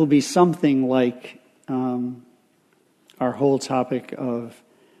 that will be something like our whole topic of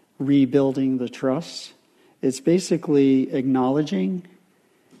rebuilding the trust. It's basically acknowledging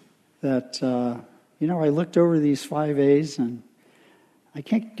that, I looked over these 5 A's and I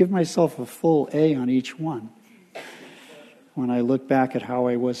can't give myself a full A on each one when I look back at how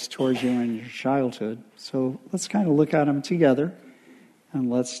I was towards you in your childhood. So let's kind of look at them together and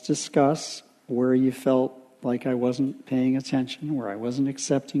let's discuss where you felt like I wasn't paying attention, where I wasn't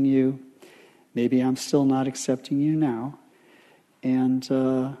accepting you. Maybe I'm still not accepting you now. And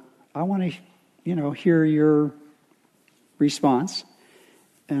I want to, hear your response.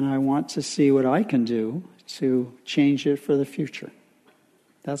 And I want to see what I can do to change it for the future.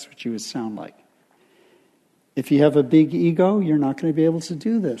 That's what you would sound like. If you have a big ego, you're not going to be able to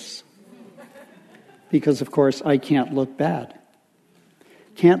do this. Because, of course, I can't look bad.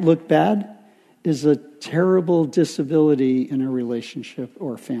 Can't look bad is a terrible disability in a relationship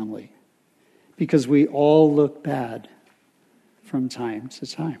or family. Because we all look bad from time to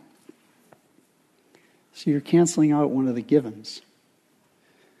time. So you're canceling out one of the givens.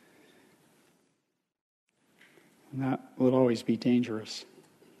 And that would always be dangerous.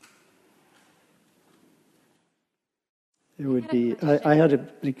 It would be. I had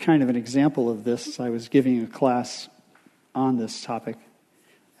a kind of an example of this. I was giving a class on this topic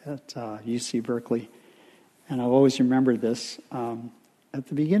at UC Berkeley, and I've always remembered this. At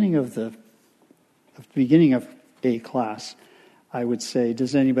the beginning of a class, I would say,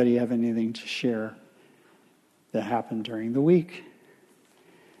 "Does anybody have anything to share that happened during the week?"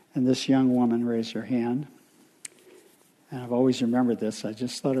 And this young woman raised her hand. And I've always remembered this. I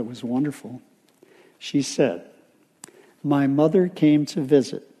just thought it was wonderful. She said, "My mother came to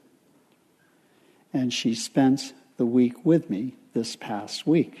visit, and she spent the week with me this past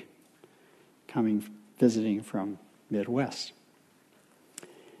week, visiting from Midwest.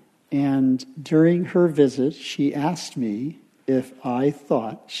 And during her visit, she asked me if I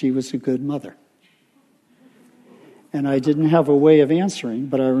thought she was a good mother. And I didn't have a way of answering,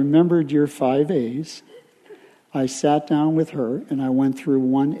 but I remembered your 5 A's. I sat down with her, and I went through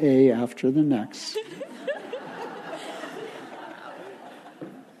 1 A after the next.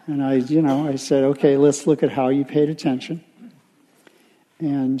 And I said, okay, let's look at how you paid attention.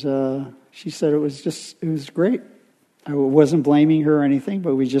 And she said it was great. I wasn't blaming her or anything,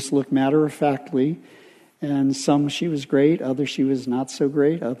 but we just looked matter-of-factly. And some she was great, others she was not so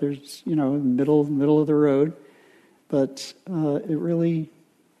great, others, middle of the road. But it really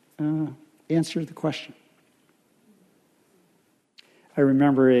answered the question. I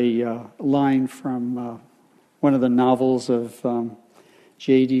remember a line from one of the novels of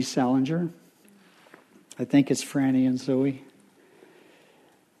J.D. Salinger. I think it's Franny and Zoe.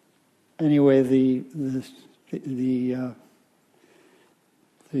 Anyway,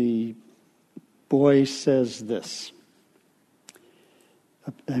 the boy says this.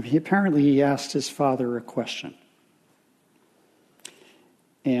 Apparently, he asked his father a question.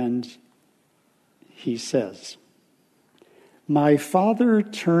 And he says, "My father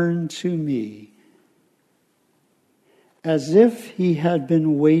turned to me as if he had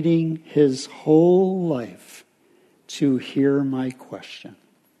been waiting his whole life to hear my question."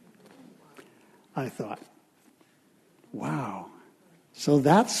 I thought, wow, so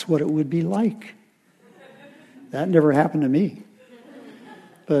that's what it would be like. That never happened to me.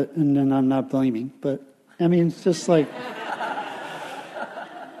 And then I'm not blaming, but I mean, it's just like...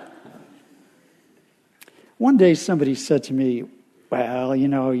 One day somebody said to me, well,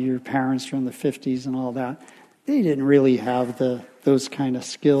 your parents from the 50s and all that, they didn't really have those kind of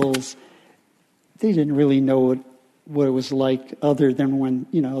skills. They didn't really know what it was like other than when,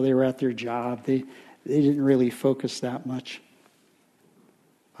 they were at their job. They didn't really focus that much.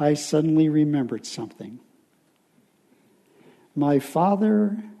 I suddenly remembered something. My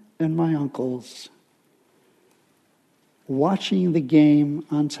father and my uncles watching the game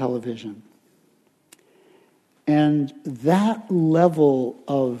on television. And that level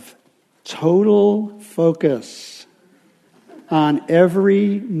of total focus on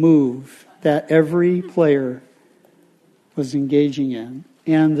every move that every player was engaging in,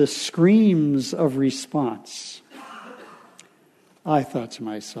 and the screams of response, I thought to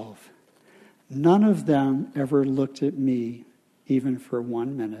myself, none of them ever looked at me, even for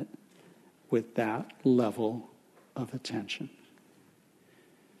 1 minute, with that level of attention.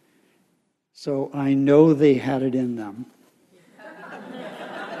 So I know they had it in them.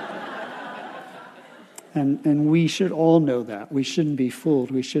 And we should all know that. We shouldn't be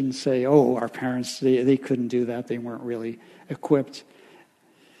fooled. We shouldn't say, oh, our parents, they couldn't do that. They weren't really equipped.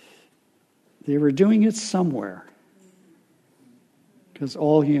 They were doing it somewhere. Because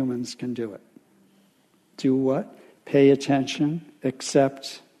all humans can do it. Do what? Pay attention,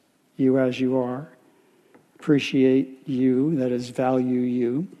 accept you as you are, appreciate you, that is, value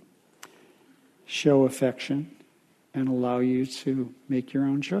you, show affection, and allow you to make your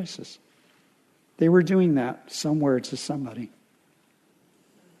own choices. They were doing that somewhere to somebody.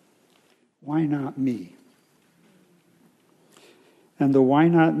 Why not me? And the why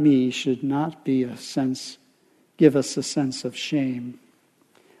not me should not be give us a sense of shame.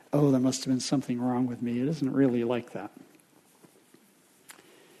 Oh, there must have been something wrong with me. It isn't really like that.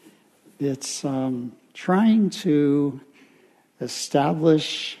 It's trying to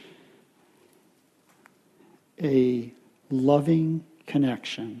establish a loving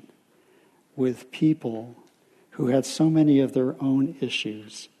connection with people who had so many of their own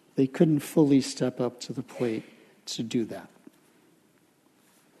issues. They couldn't fully step up to the plate to do that.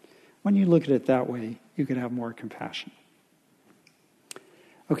 When you look at it that way, you can have more compassion.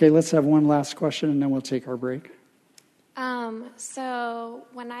 Okay, let's have one last question and then we'll take our break. So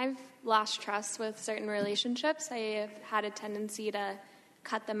when I've lost trust with certain relationships, I have had a tendency to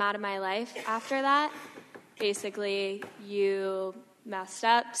cut them out of my life after that. Basically, you messed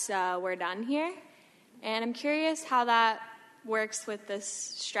up, so we're done here. And I'm curious how that works with this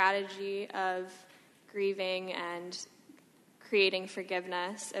strategy of grieving and creating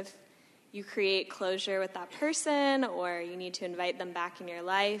forgiveness. If you create closure with that person, or you need to invite them back in your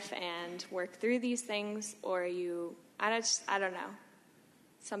life and work through these things, or I don't know,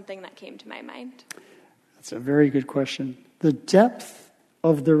 something that came to my mind. That's a very good question. The depth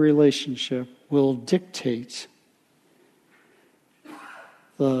of the relationship will dictate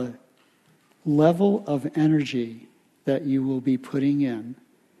the level of energy that you will be putting in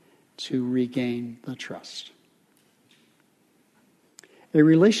to regain the trust. A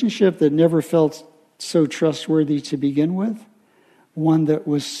relationship that never felt so trustworthy to begin with, one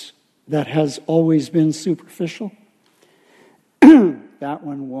that has always been superficial, that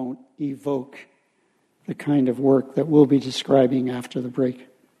one won't evoke the kind of work that we'll be describing after the break.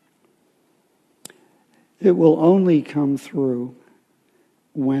 It will only come through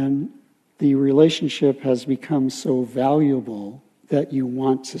when the relationship has become so valuable that you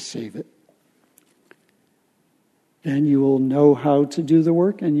want to save it. Then you will know how to do the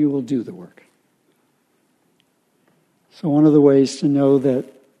work, and you will do the work. So one of the ways to know that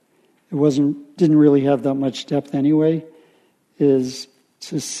it didn't really have that much depth anyway is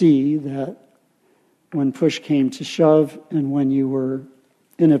to see that when push came to shove and when you were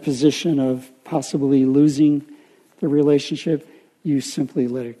in a position of possibly losing the relationship, you simply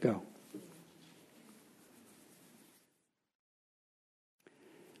let it go. I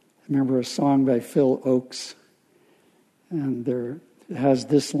remember a song by Phil Oakes, and it has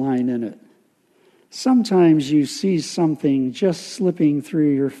this line in it. Sometimes you see something just slipping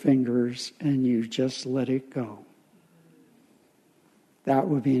through your fingers and you just let it go. That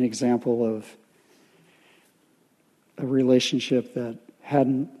would be an example of a relationship that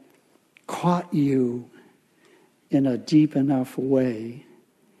hadn't caught you in a deep enough way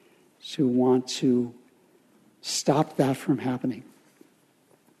to want to stop that from happening.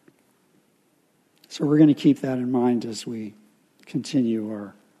 So we're going to keep that in mind as we continue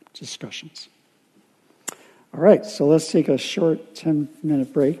our discussions. All right, so let's take a short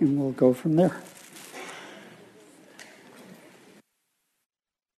 10-minute break and we'll go from there.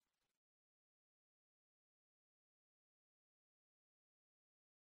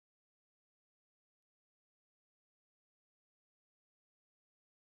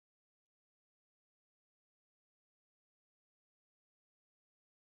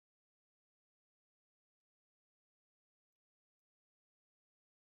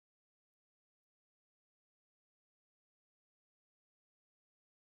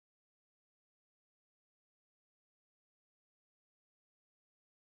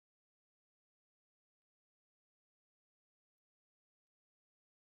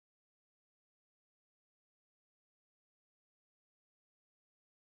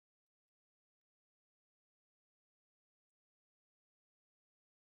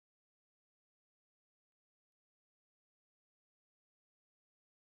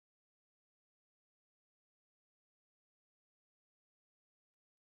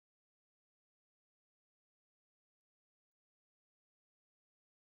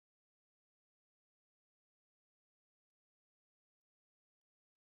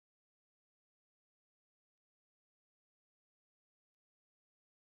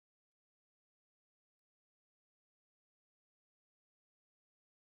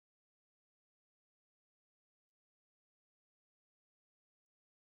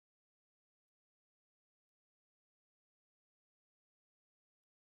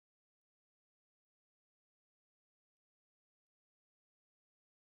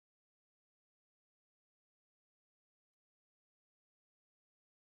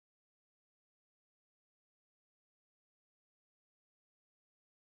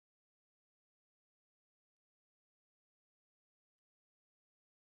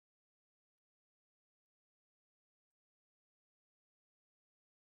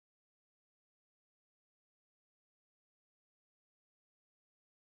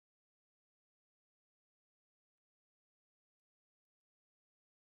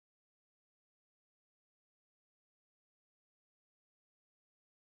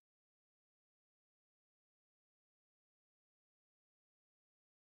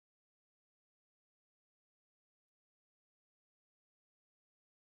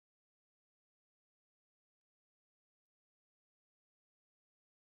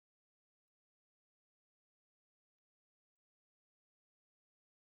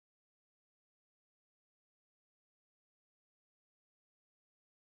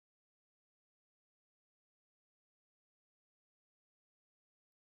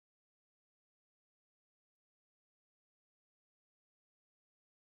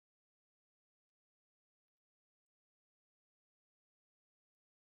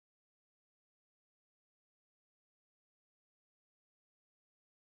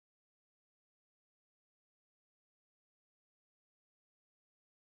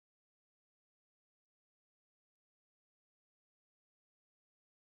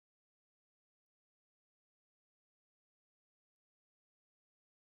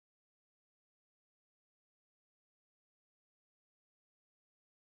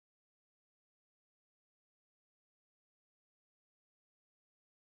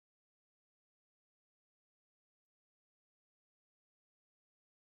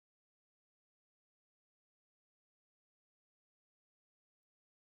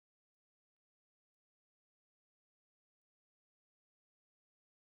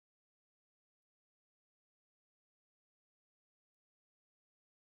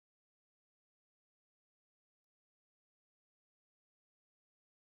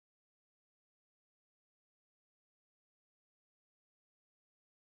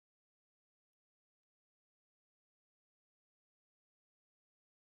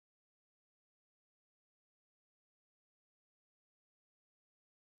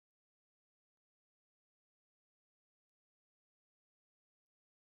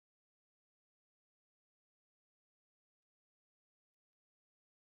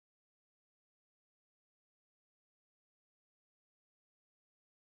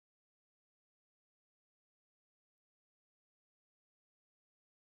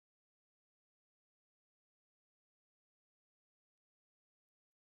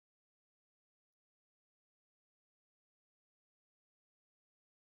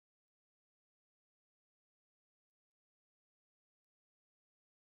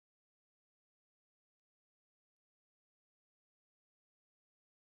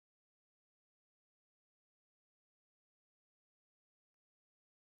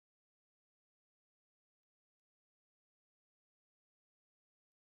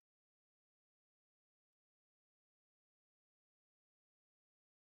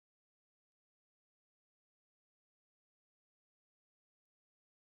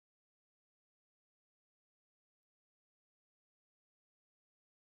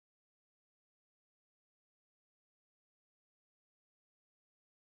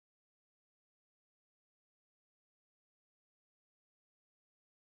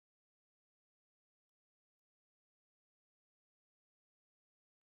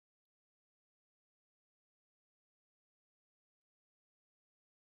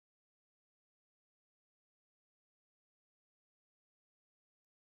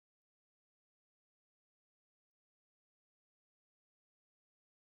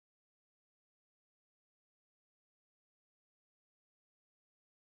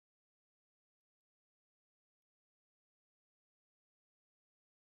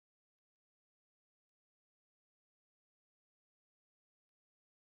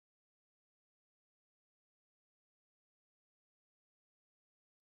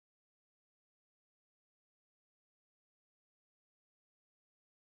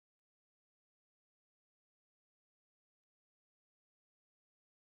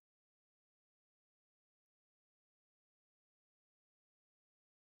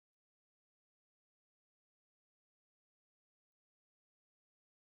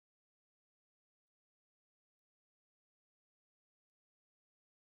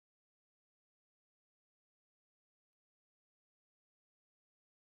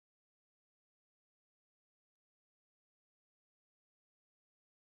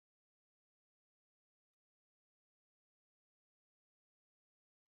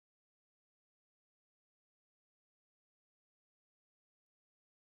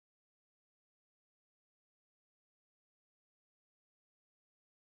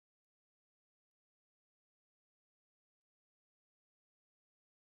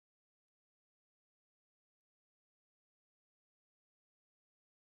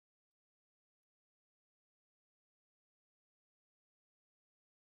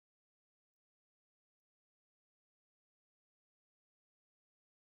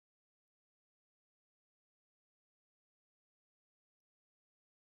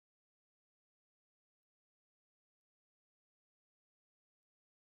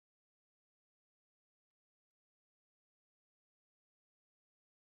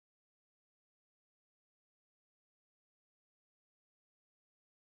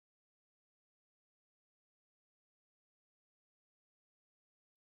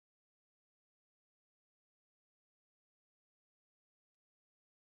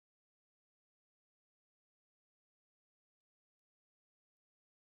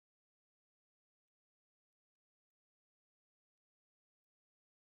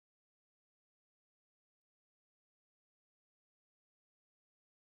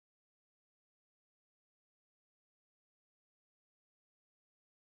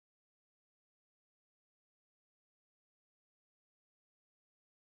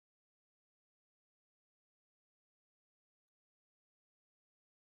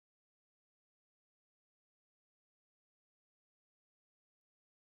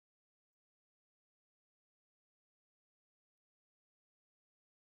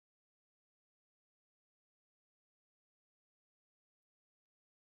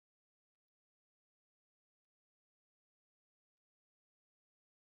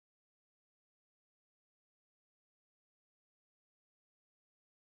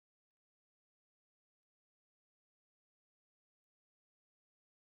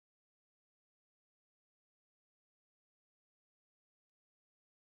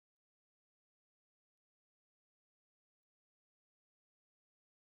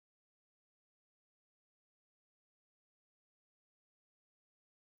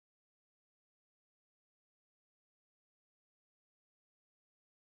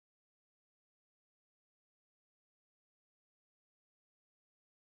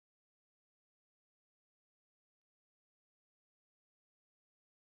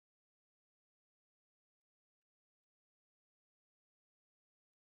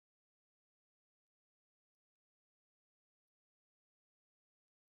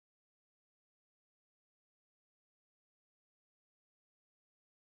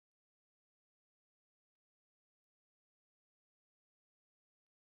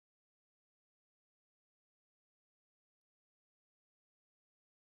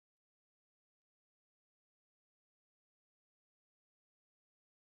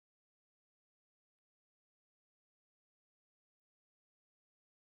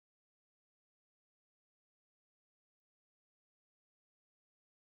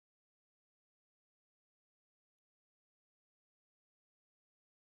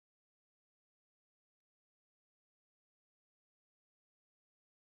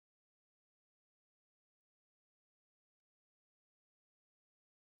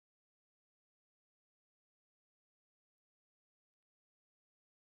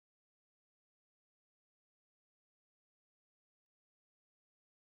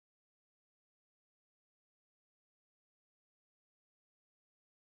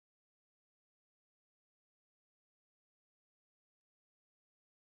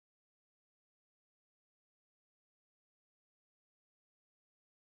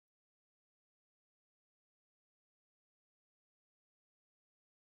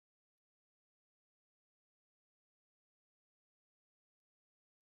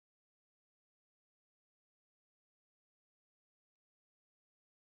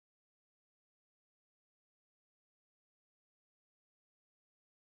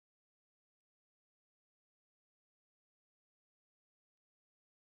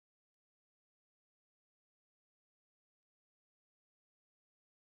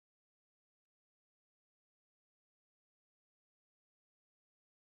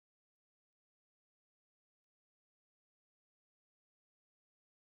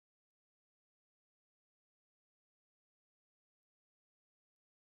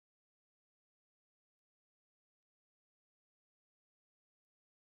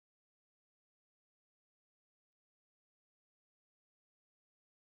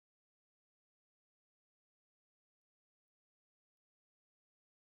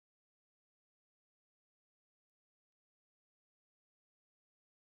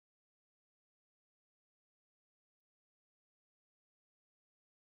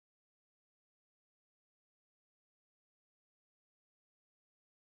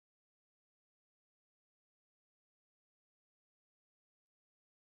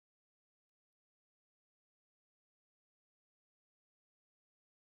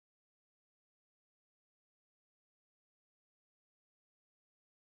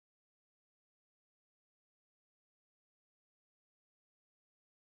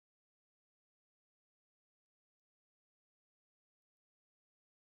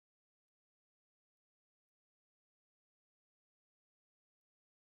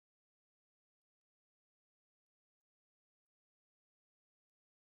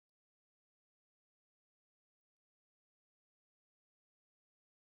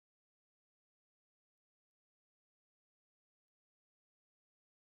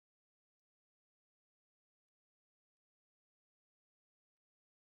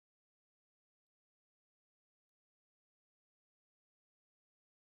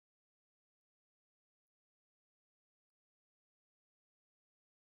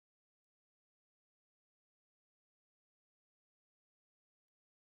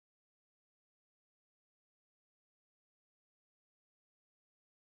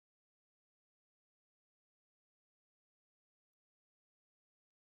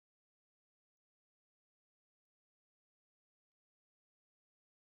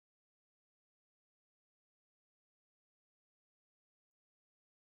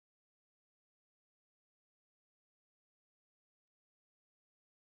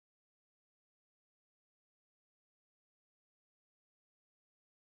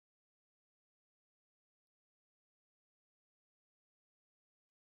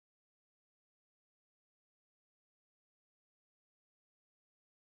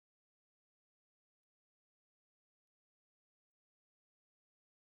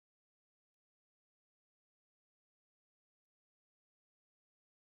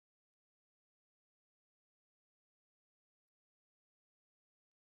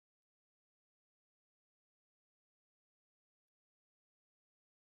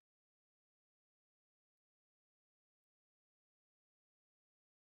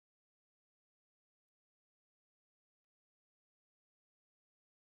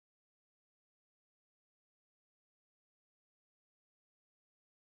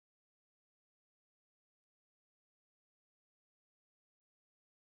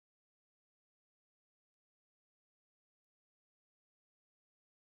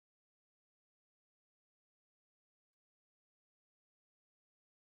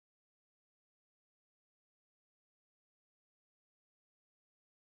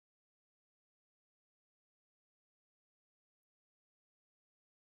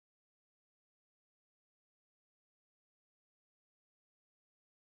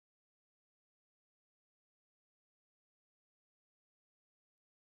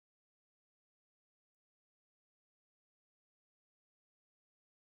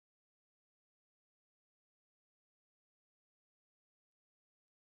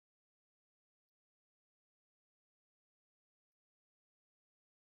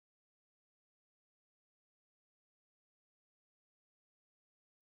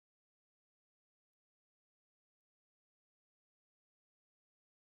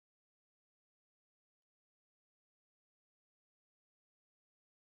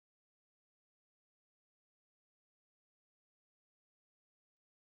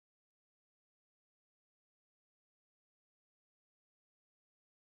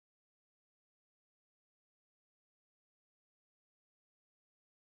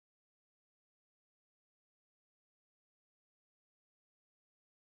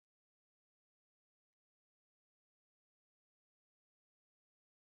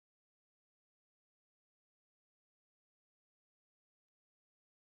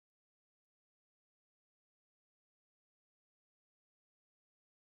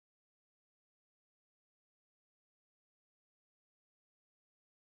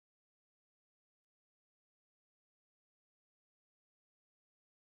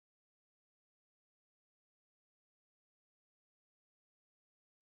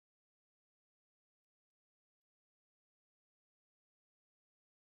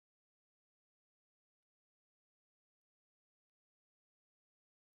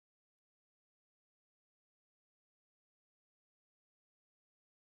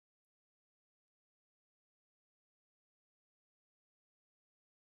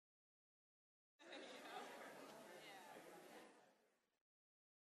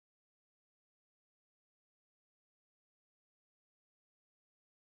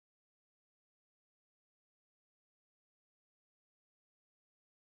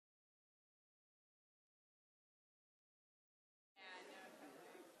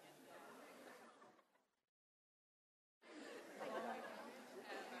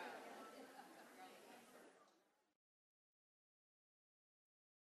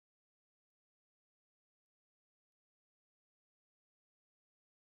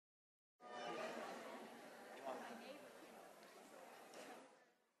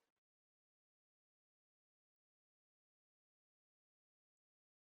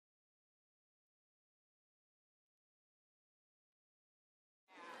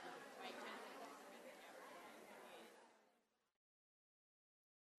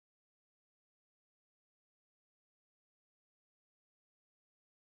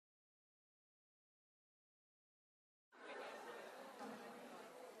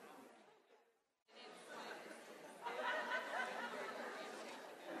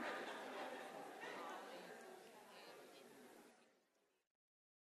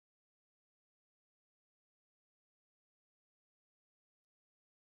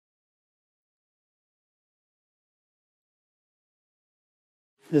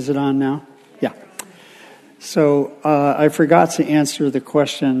 Is it on now? Yeah. So I forgot to answer the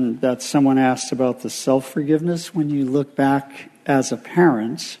question that someone asked about the self-forgiveness when you look back as a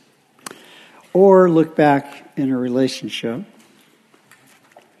parent or look back in a relationship,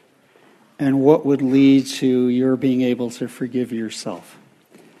 and what would lead to your being able to forgive yourself.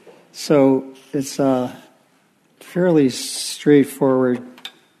 So it's a fairly straightforward,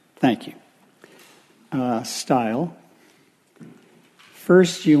 thank you, style.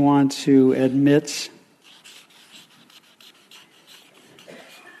 First, you want to admit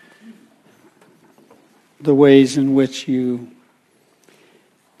the ways in which you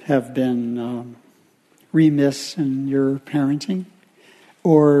have been remiss in your parenting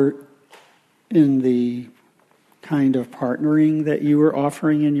or in the kind of partnering that you were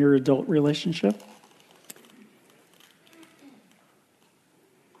offering in your adult relationship.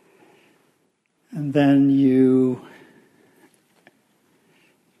 And then you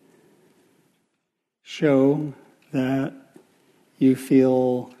show that you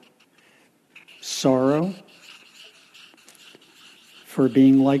feel sorrow for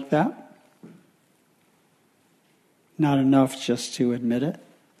being like that. Not enough just to admit it.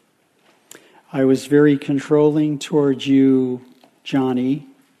 I was very controlling towards you, Johnny,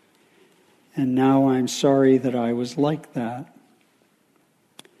 and now I'm sorry that I was like that.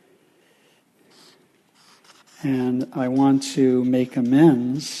 And I want to make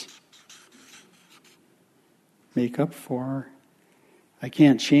amends, make up for. I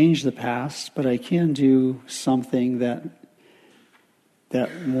can't change the past, but I can do something that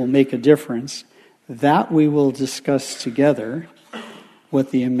will make a difference. That we will discuss together,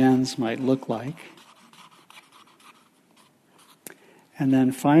 what the amends might look like. And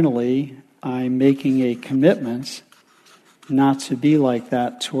then finally, I'm making a commitment not to be like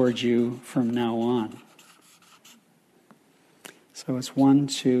that towards you from now on. So it's 1,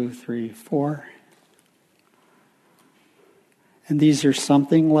 2, 3, 4. And these are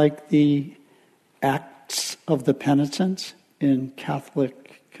something like the acts of the penitent in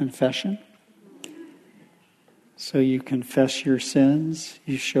Catholic confession. So you confess your sins,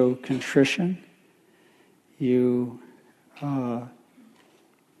 you show contrition, you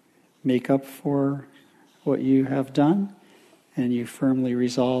make up for what you have done, and you firmly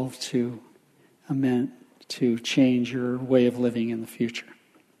resolve to amend, to change your way of living in the future.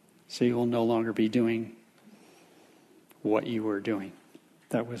 So you will no longer be doing what you were doing.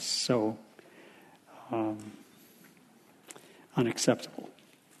 That was so unacceptable.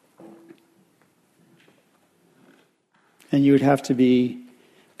 And you would have to be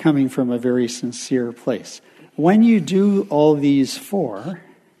coming from a very sincere place. When you do all these 4,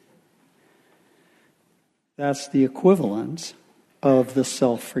 that's the equivalent of the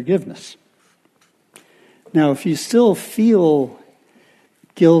self-forgiveness. Now, if you still feel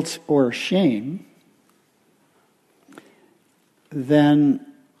guilt or shame, then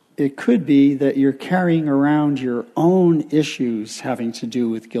it could be that you're carrying around your own issues having to do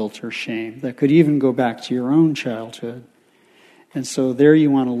with guilt or shame. That could even go back to your own childhood. And so there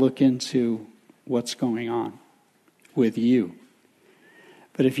you want to look into what's going on with you.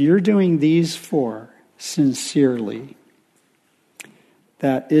 But if you're doing these 4 sincerely,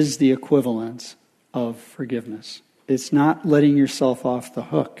 that is the equivalent of forgiveness. It's not letting yourself off the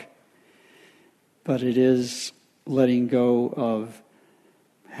hook, but it is letting go of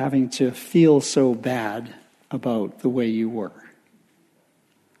having to feel so bad about the way you were.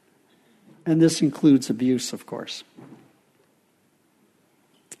 And this includes abuse, of course.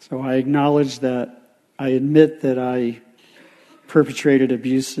 So I acknowledge that, I admit that I perpetrated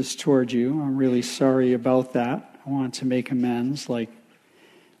abuses toward you. I'm really sorry about that. I want to make amends, like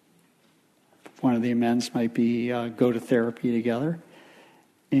one of the amends might be go to therapy together,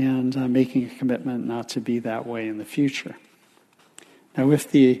 and making a commitment not to be that way in the future. Now,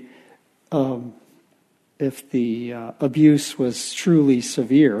 if the abuse was truly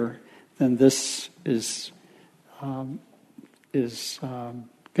severe, then this is going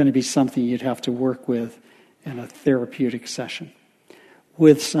to be something you'd have to work with in a therapeutic session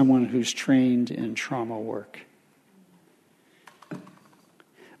with someone who's trained in trauma work.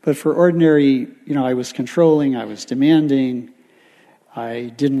 But for ordinary, I was controlling, I was demanding,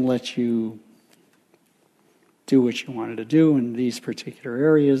 I didn't let you do what you wanted to do in these particular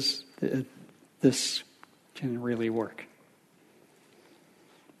areas, this can really work.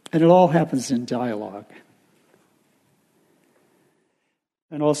 And it all happens in dialogue.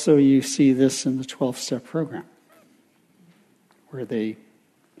 And also you see this in the 12-step program, where the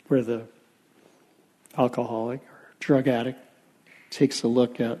alcoholic or drug addict takes a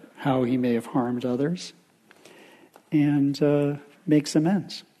look at how he may have harmed others and makes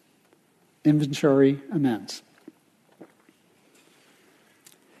amends. Inventory amends.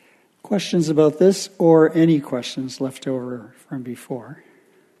 Questions about this or any questions left over from before?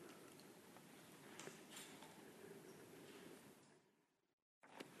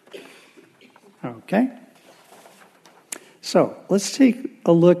 Okay. So let's take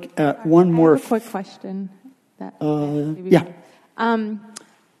a look at one more. I have a quick question. Yeah.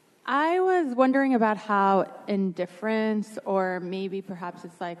 I was wondering about how indifference, or maybe perhaps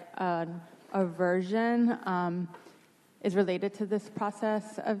it's like an aversion, is related to this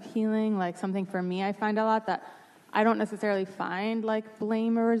process of healing. Like something for me, I find a lot that I don't necessarily find like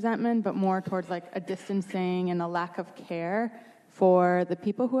blame or resentment, but more towards like a distancing and a lack of care for the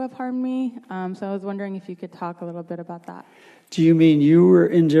people who have harmed me. So I was wondering if you could talk a little bit about that. Do you mean you're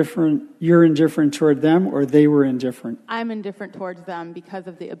indifferent toward them, or they were indifferent? I'm indifferent towards them because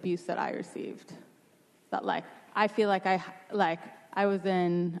of the abuse that I received. That like, I feel like I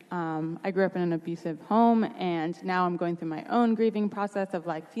grew up in an abusive home, and now I'm going through my own grieving process of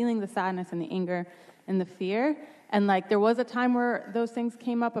like feeling the sadness and the anger and the fear. And like there was a time where those things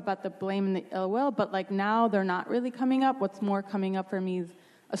came up about the blame and the ill will, but like now they're not really coming up. What's more coming up for me is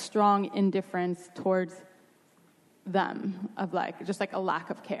a strong indifference towards them, of like just like a lack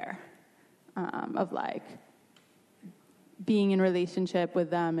of care, of like being in relationship with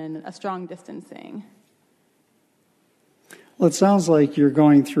them and a strong distancing. Well, it sounds like you're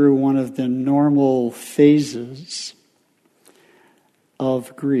going through one of the normal phases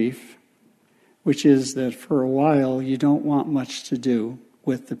of grief, which is that for a while you don't want much to do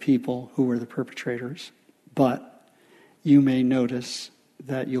with the people who were the perpetrators, but you may notice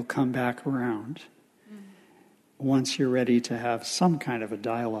that you'll come back around once you're ready to have some kind of a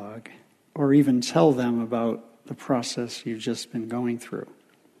dialogue, or even tell them about the process you've just been going through.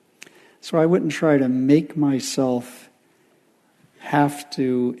 So I wouldn't try to make myself have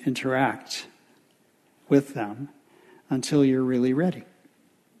to interact with them until you're really ready.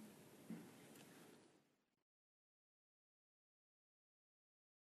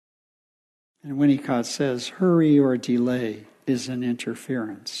 And Winnicott says, hurry or delay is an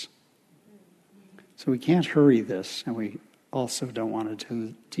interference. So we can't hurry this, and we also don't want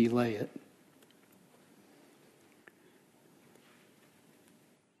to delay it.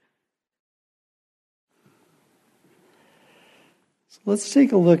 So let's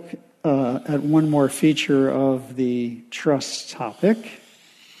take a look at one more feature of the trust topic,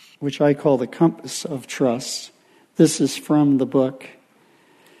 which I call the compass of trust. This is from the book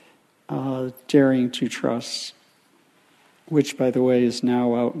Daring to Trust, which, by the way, is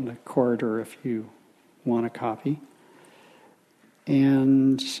now out in the corridor if you want a copy.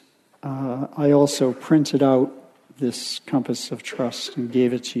 And I also printed out this compass of trust and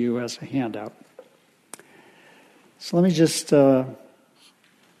gave it to you as a handout. So let me just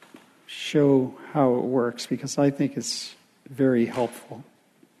show how it works, because I think it's very helpful.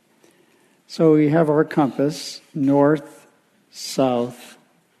 So we have our compass: north, south,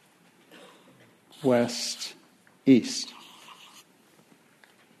 west, east.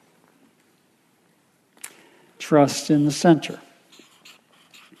 Trust in the center.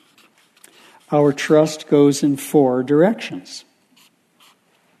 Our trust goes in 4 directions.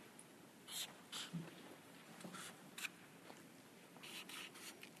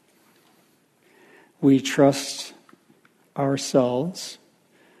 We trust ourselves,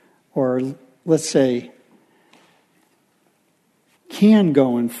 or let's say, can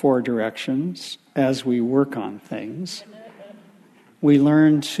go in 4 directions as we work on things. We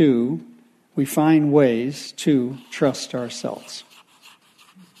find ways to trust ourselves.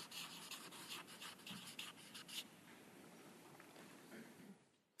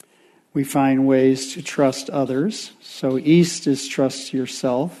 We find ways to trust others. So east is trust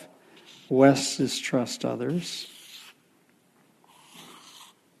yourself. West is trust others.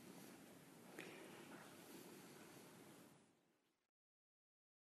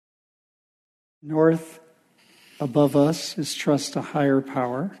 North, above us, is trust a higher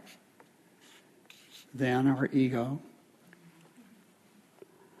power than our ego.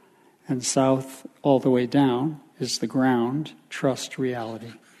 And south, all the way down, is the ground, trust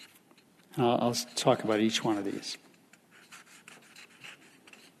reality. I'll talk about each one of these.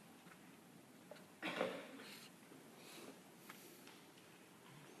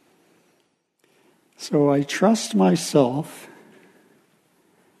 So I trust myself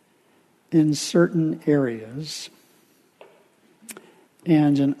in certain areas,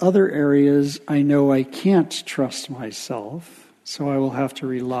 and in other areas I know I can't trust myself, so I will have to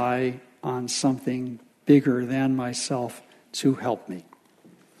rely on something bigger than myself to help me.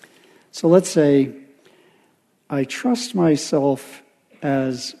 So let's say I trust myself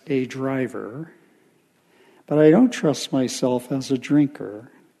as a driver, but I don't trust myself as a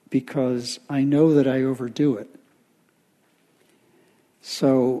drinker because I know that I overdo it.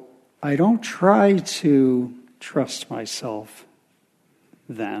 So I don't try to trust myself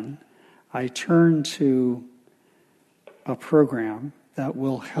then. I turn to a program that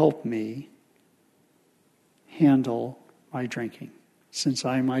will help me handle my drinking, since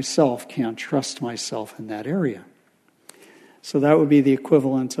I myself can't trust myself in that area. So that would be the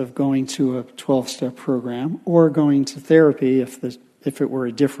equivalent of going to a 12-step program or going to therapy if it were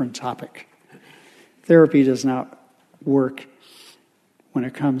a different topic. Therapy does not work when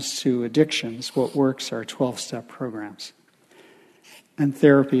it comes to addictions. What works are 12-step programs. And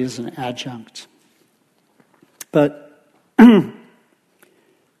therapy is an adjunct. But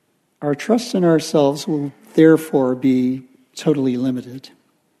our trust in ourselves will therefore be totally limited.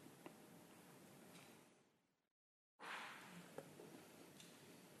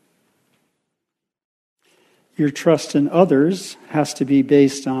 Your trust in others has to be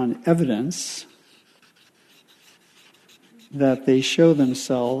based on evidence that they show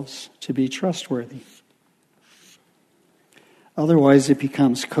themselves to be trustworthy. Otherwise, it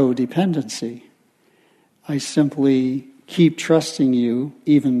becomes codependency. I simply keep trusting you,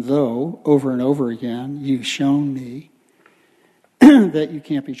 even though, over and over again, you've shown me that you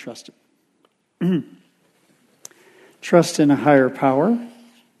can't be trusted. Trust in a higher power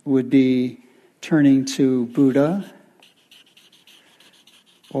would be turning to Buddha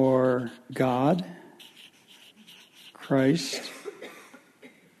or God, Christ,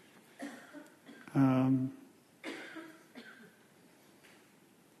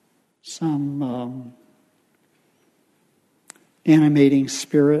 some animating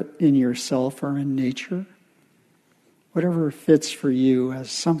spirit in yourself or in nature, whatever fits for you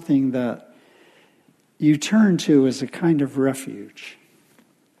as something that you turn to as a kind of refuge.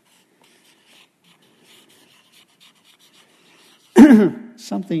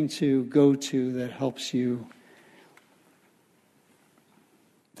 Something to go to that helps you,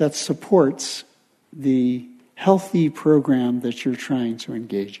 that supports the healthy program that you're trying to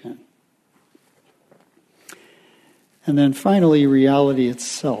engage in. And then finally, reality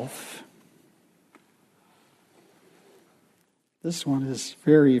itself. This one is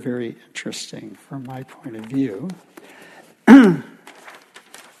very, very interesting from my point of view.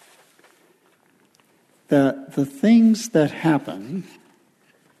 That the things that happen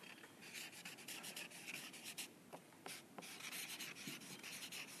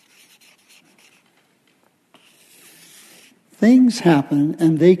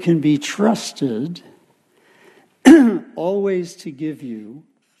and they can be trusted always to give you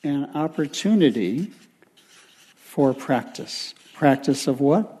an opportunity for practice. Practice of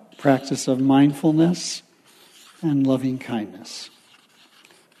what? Practice of mindfulness and loving kindness.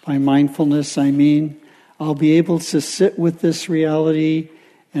 By mindfulness, I mean I'll be able to sit with this reality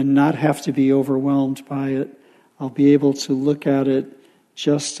and not have to be overwhelmed by it. I'll be able to look at it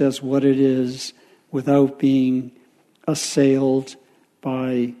just as what it is without being assailed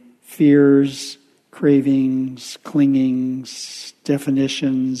by fears, cravings, clingings,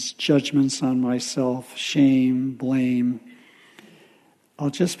 definitions, judgments on myself, shame, blame. I'll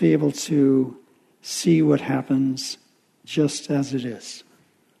just be able to see what happens just as it is.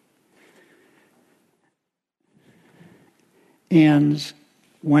 And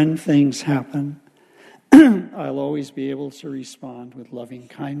when things happen, I'll always be able to respond with loving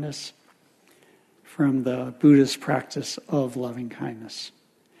kindness from the Buddhist practice of loving kindness,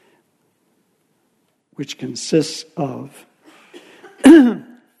 which consists of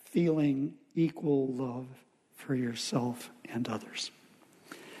feeling equal love for yourself and others.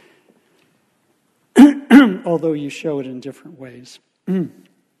 Although you show it in different ways.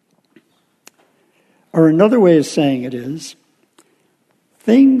 Or another way of saying it is,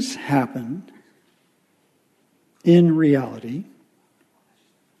 things happen in reality,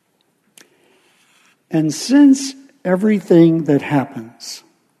 and since everything that happens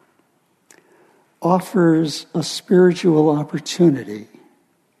offers a spiritual opportunity,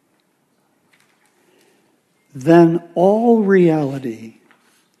 then all reality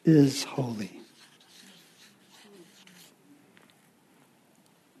is holy.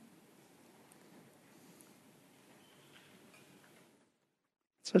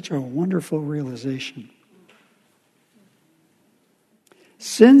 Such a wonderful realization.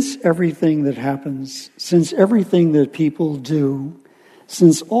 Since everything that happens, since everything that people do,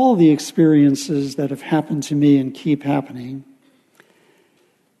 since all the experiences that have happened to me and keep happening,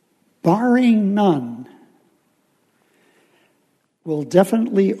 barring none, will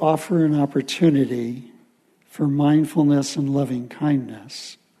definitely offer an opportunity for mindfulness and loving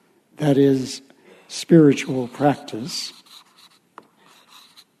kindness, that is, spiritual practice,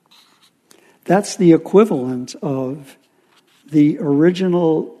 that's the equivalent of the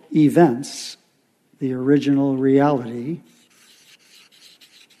original events, the original reality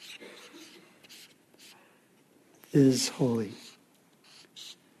is holy.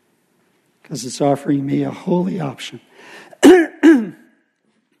 Because it's offering me a holy option.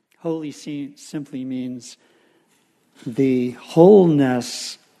 Holy simply means the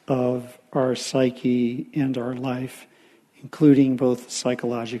wholeness of our psyche and our life, including both the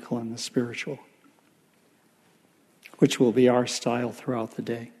psychological and the spiritual, which will be our style throughout the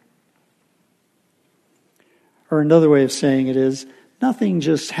day. Or another way of saying it is, nothing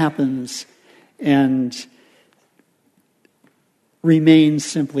just happens and remains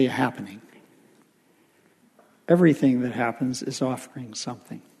simply a happening. Everything that happens is offering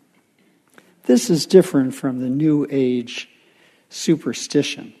something. This is different from the New Age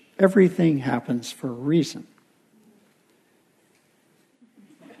superstition. Everything happens for a reason.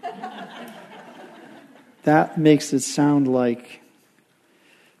 That makes it sound like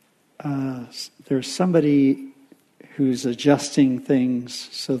there's somebody who's adjusting things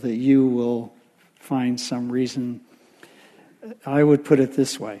so that you will find some reason. I would put it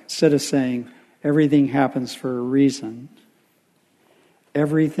this way. Instead of saying everything happens for a reason,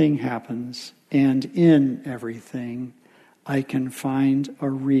 everything happens, and in everything, I can find a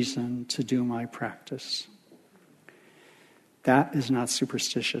reason to do my practice. That is not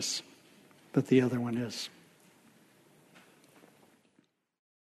superstitious, but the other one is.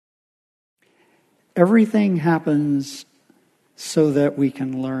 Everything happens so that we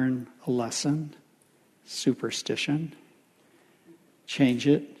can learn a lesson, superstition, change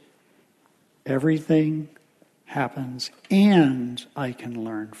it. Everything happens and I can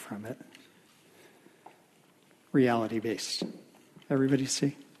learn from it. Reality-based. Everybody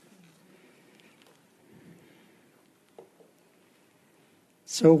see?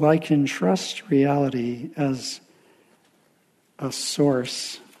 So I can trust reality as a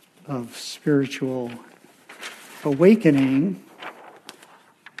source of spiritual awakening,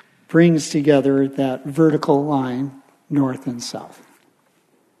 brings together that vertical line, north and south.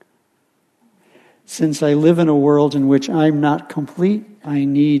 Since I live in a world in which I'm not complete, I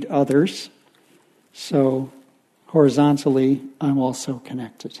need others. So horizontally, I'm also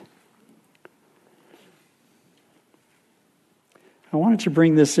connected. I wanted to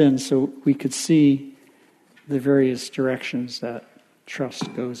bring this in so we could see the various directions that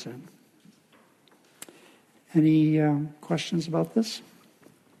trust goes in. Any questions about this?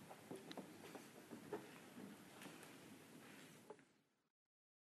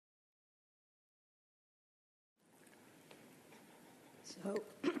 So,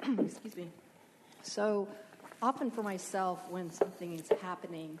 excuse me. So, often for myself, when something is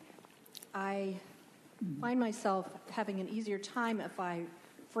happening, I find myself having an easier time if I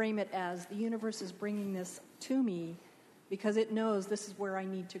frame it as the universe is bringing this to me because it knows this is where I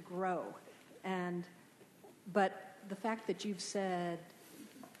need to grow. But the fact that you've said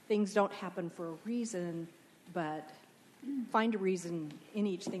things don't happen for a reason, but find a reason in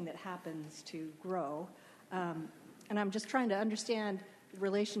each thing that happens to grow. And I'm just trying to understand the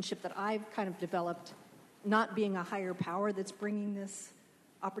relationship that I've kind of developed, not being a higher power that's bringing this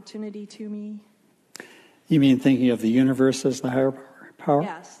opportunity to me. You mean thinking of the universe as the higher power?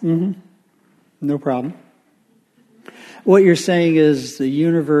 Yes. Mm-hmm. No problem. What you're saying is the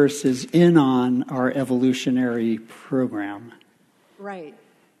universe is in on our evolutionary program. Right.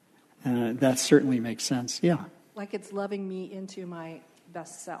 That certainly makes sense, yeah. Like it's loving me into my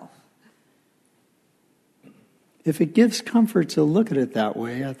best self. If it gives comfort to look at it that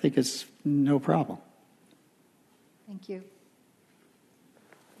way, I think it's no problem. Thank you.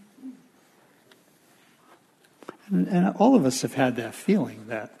 And all of us have had that feeling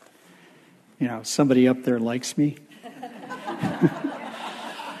that, somebody up there likes me.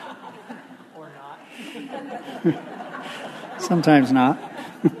 Or not. Sometimes not.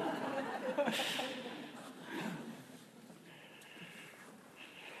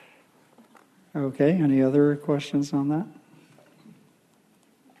 Okay, any other questions on that?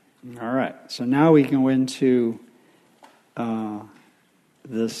 All right, so now we can go into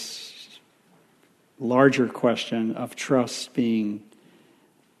this larger question of trust being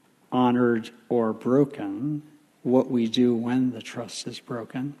honored or broken, what we do when the trust is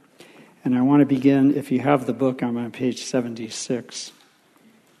broken. And I want to begin, if you have the book, I'm on page 76.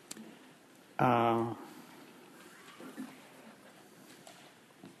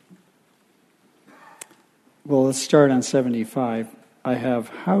 Well, let's start on 75. I have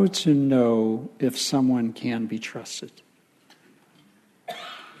how to know if someone can be trusted.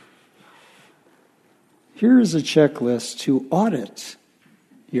 Here is a checklist to audit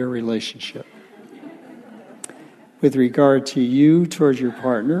your relationship with regard to you toward your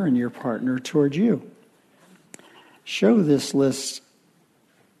partner and your partner toward you. Show this list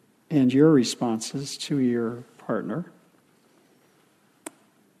and your responses to your partner.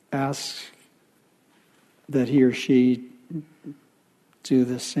 Ask that he or she do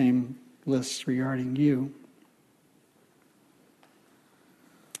the same list regarding you.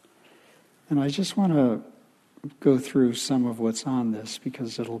 And I just want to go through some of what's on this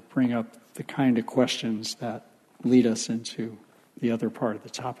because it'll bring up the kind of questions that lead us into the other part of the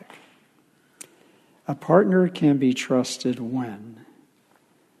topic. A partner can be trusted when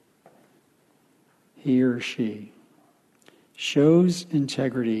he or she shows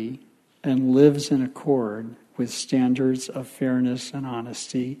integrity and lives in accord with standards of fairness and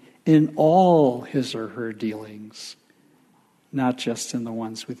honesty in all his or her dealings, not just in the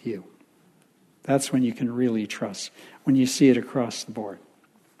ones with you. That's when you can really trust, when you see it across the board.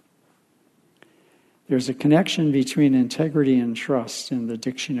 There's a connection between integrity and trust in the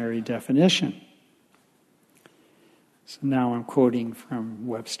dictionary definition. So now I'm quoting from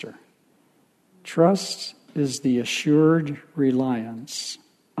Webster. Trust is the assured reliance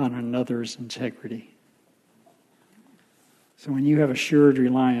on another's integrity. So when you have assured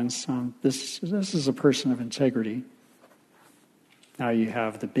reliance on this is a person of integrity, now you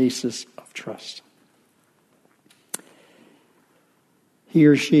have the basis of trust. He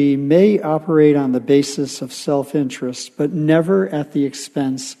or she may operate on the basis of self-interest, but never at the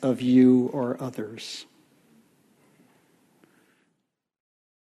expense of you or others.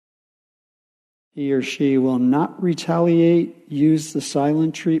 He or she will not retaliate, use the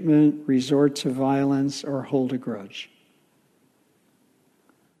silent treatment, resort to violence, or hold a grudge.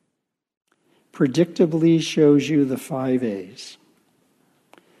 Predictably shows you the 5 A's.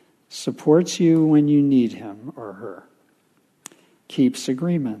 Supports you when you need him or her. Keeps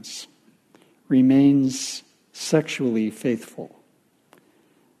agreements. Remains sexually faithful.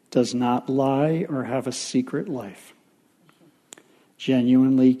 Does not lie or have a secret life.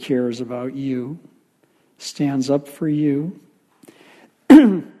 Genuinely cares about you. Stands up for you.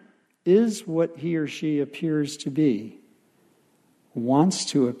 Is what he or she appears to be. Wants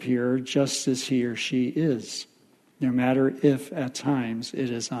to appear just as he or she is, no matter if at times it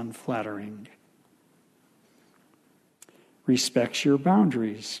is unflattering. Respects your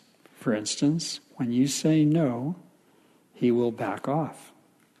boundaries. For instance, when you say no, he will back off.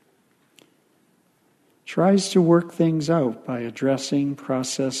 Tries to work things out by addressing,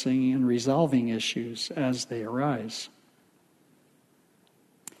 processing, and resolving issues as they arise.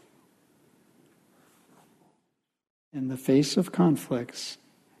 In the face of conflicts,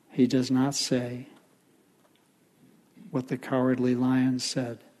 he does not say what the cowardly lion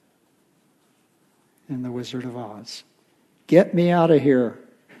said in The Wizard of Oz. Get me out of here.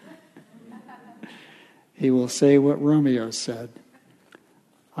 He will say what Romeo said.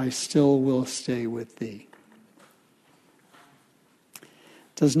 I still will stay with thee.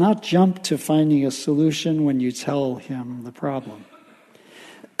 Does not jump to finding a solution when you tell him the problem.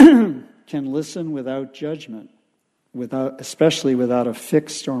 Can listen without judgment, especially without a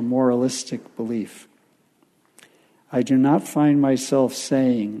fixed or moralistic belief. I do not find myself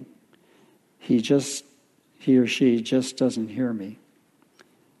saying, he or she just doesn't hear me.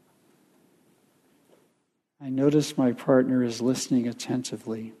 I notice my partner is listening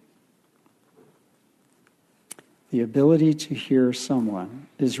attentively. The ability to hear someone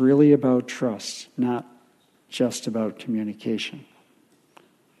is really about trust, not just about communication.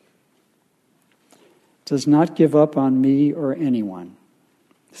 Does not give up on me or anyone.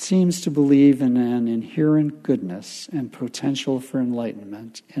 Seems to believe in an inherent goodness and potential for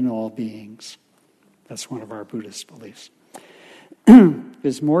enlightenment in all beings. That's one of our Buddhist beliefs.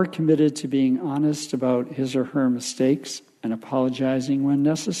 Is more committed to being honest about his or her mistakes and apologizing when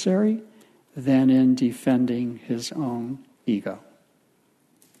necessary than in defending his own ego.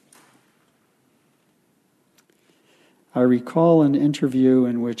 I recall an interview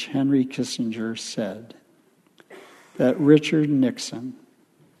in which Henry Kissinger said that Richard Nixon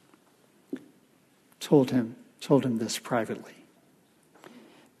told him this privately,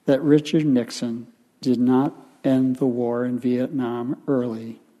 that Richard Nixon did not end the war in Vietnam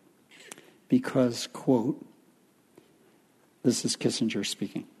early because, quote, this is Kissinger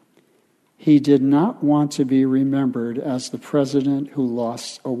speaking, he did not want to be remembered as the president who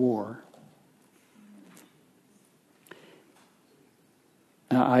lost a war.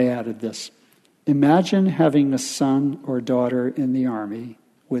 Now, I added this. Imagine having a son or daughter in the Army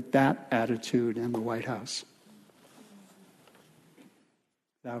with that attitude in the White House.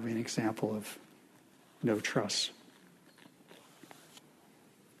 That would be an example of no trust.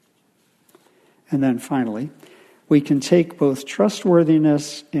 And then finally, we can take both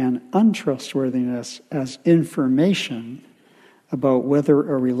trustworthiness and untrustworthiness as information about whether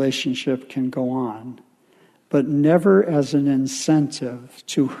a relationship can go on, but never as an incentive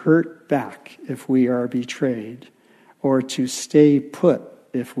to hurt back if we are betrayed or to stay put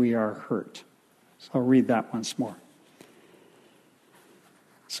if we are hurt. So I'll read that once more.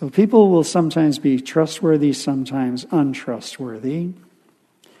 So people will sometimes be trustworthy, sometimes untrustworthy.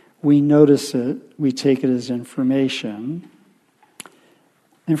 We notice it, we take it as information.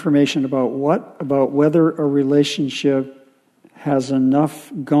 Information about what? About whether a relationship has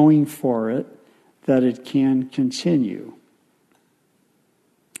enough going for it that it can continue.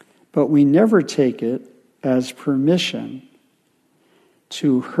 But we never take it as permission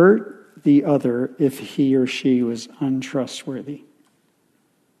to hurt the other if he or she was untrustworthy,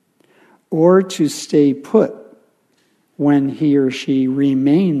 or to stay put when he or she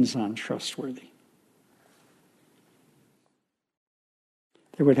remains untrustworthy.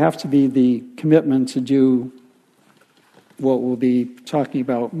 There would have to be the commitment to do what we'll be talking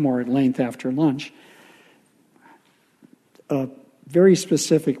about more at length after lunch, a very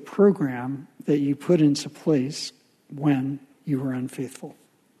specific program that you put into place when you were unfaithful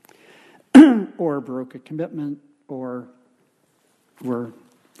or broke a commitment or were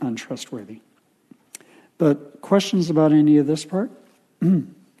untrustworthy. But questions about any of this part?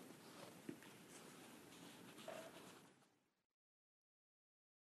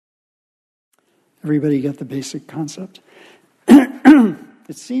 Everybody get the basic concept?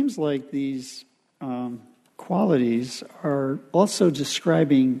 It seems like these qualities are also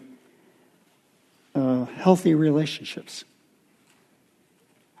describing healthy relationships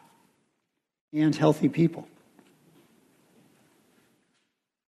and healthy people.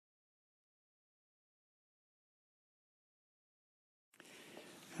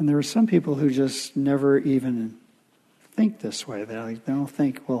 And there are some people who just never even think this way. They don't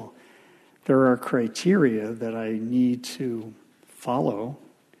think, well, there are criteria that I need to follow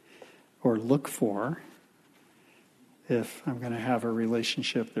or look for if I'm going to have a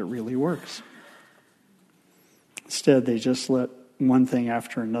relationship that really works. Instead, they just let one thing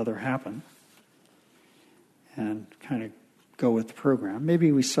after another happen and kind of go with the program.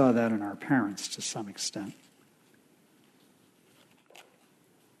 Maybe we saw that in our parents to some extent.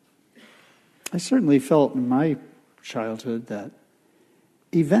 I certainly felt in my childhood that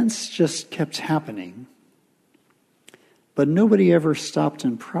events just kept happening, but nobody ever stopped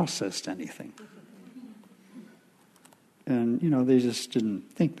and processed anything. And, they just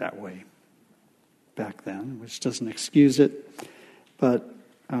didn't think that way back then, which doesn't excuse it. But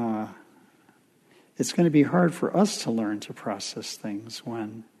it's going to be hard for us to learn to process things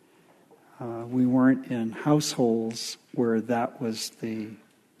when we weren't in households where that was the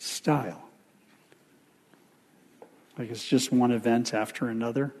style. Like it's just one event after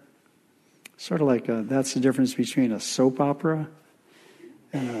another. Sort of like that's the difference between a soap opera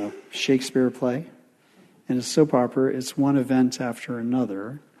and a Shakespeare play. In a soap opera, it's one event after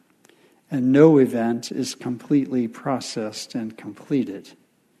another, and no event is completely processed and completed.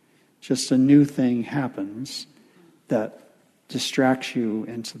 Just a new thing happens that distracts you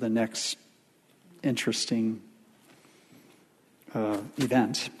into the next interesting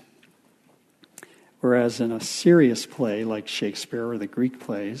event. Whereas in a serious play like Shakespeare or the Greek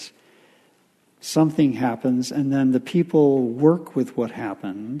plays, something happens and then the people work with what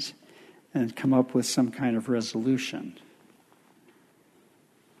happened and come up with some kind of resolution.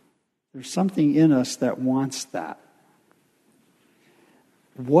 There's something in us that wants that.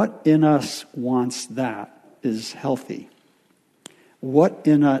 What in us wants that is healthy. What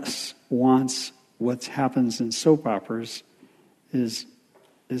in us wants what happens in soap operas is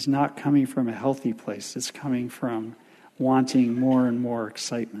not coming from a healthy place. It's coming from wanting more and more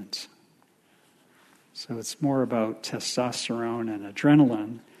excitement. So it's more about testosterone and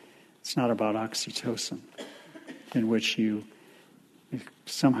adrenaline. It's not about oxytocin, in which you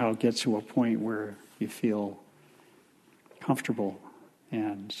somehow get to a point where you feel comfortable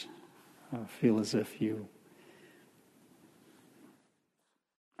and feel as if you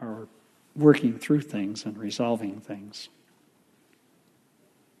are working through things and resolving things.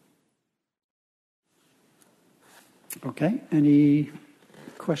 Okay, any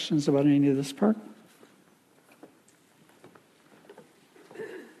questions about any of this part?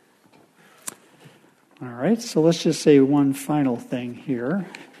 All right, so let's just say one final thing here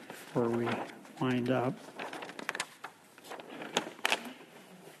before we wind up.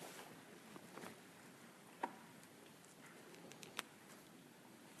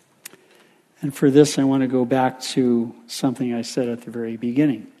 And for this, I want to go back to something I said at the very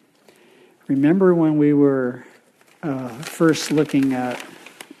beginning. Remember when we were first looking at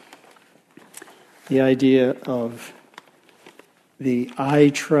the idea of the I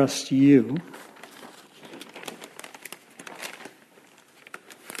trust you?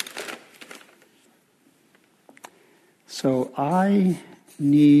 So I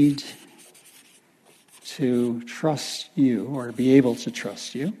need to trust you, or be able to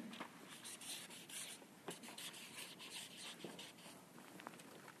trust you.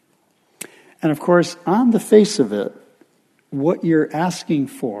 And of course, on the face of it, what you're asking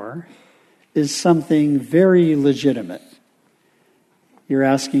for is something very legitimate. You're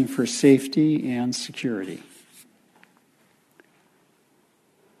asking for safety and security.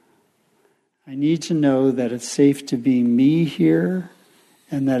 I need to know that it's safe to be me here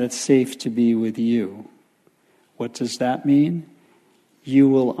and that it's safe to be with you. What does that mean? You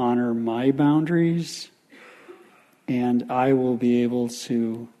will honor my boundaries, and I will be able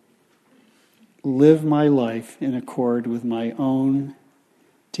to live my life in accord with my own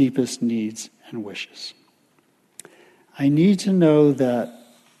deepest needs and wishes. I need to know that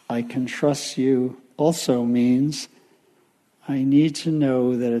I can trust you also means I need to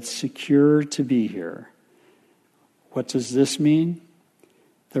know that it's secure to be here. What does this mean?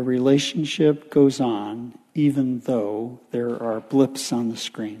 The relationship goes on even though there are blips on the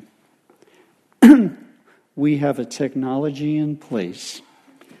screen. We have a technology in place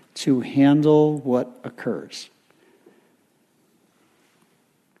to handle what occurs.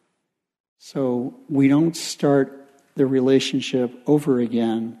 So we don't start the relationship over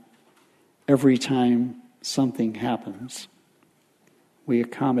again every time something happens. We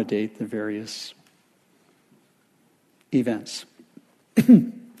accommodate the various events.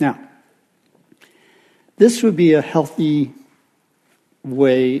 Now, this would be a healthy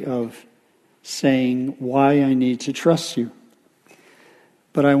way of saying why I need to trust you.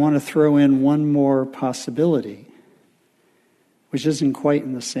 But I want to throw in one more possibility, which isn't quite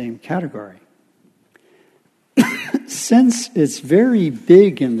in the same category. Since it's very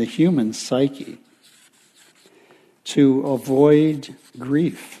big in the human psyche to avoid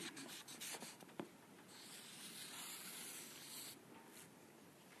grief,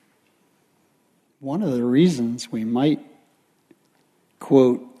 one of the reasons we might,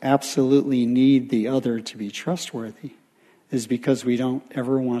 quote, absolutely need the other to be trustworthy is because we don't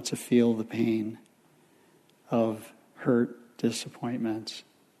ever want to feel the pain of hurt, disappointment,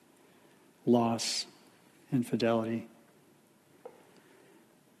 loss, infidelity,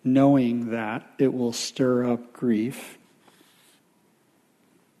 knowing that it will stir up grief.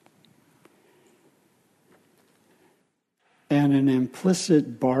 And an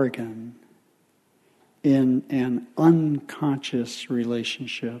implicit bargain in an unconscious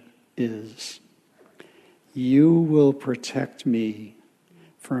relationship is, you will protect me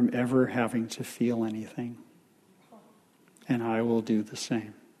from ever having to feel anything, and I will do the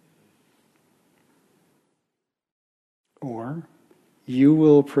same. Or, you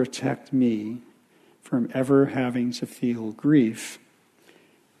will protect me from ever having to feel grief,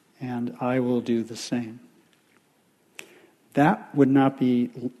 and I will do the same. That would not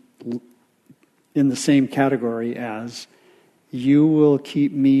be in the same category as, you will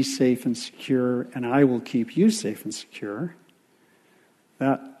keep me safe and secure, and I will keep you safe and secure.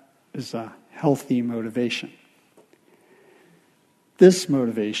 That is a healthy motivation. This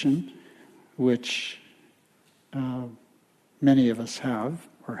motivation, which many of us have,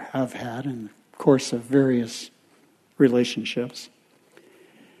 or have had in the course of various relationships,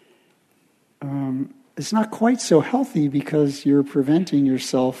 it's not quite so healthy because you're preventing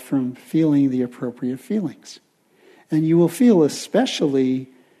yourself from feeling the appropriate feelings. And you will feel especially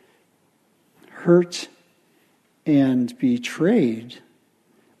hurt and betrayed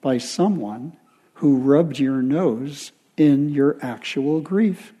by someone who rubbed your nose in your actual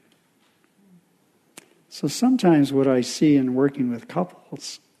grief. So sometimes what I see in working with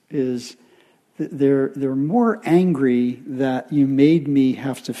couples is they're more angry that you made me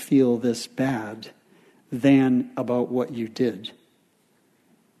have to feel this bad than about what you did.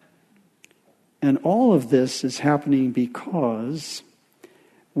 And all of this is happening because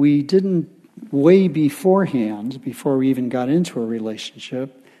we didn't, way beforehand, before we even got into a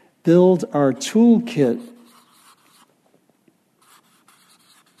relationship, build our toolkit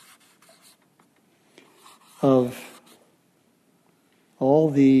of all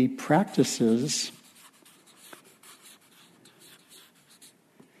the practices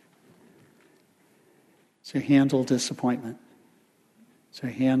to handle disappointment, to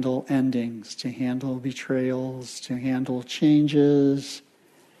handle endings, to handle betrayals, to handle changes,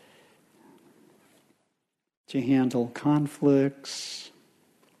 to handle conflicts.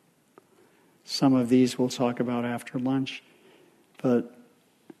 Some of these we'll talk about after lunch, but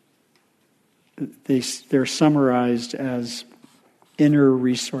they're summarized as inner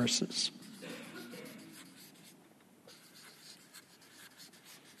resources.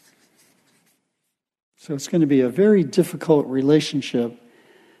 So it's going to be a very difficult relationship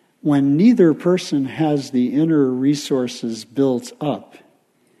when neither person has the inner resources built up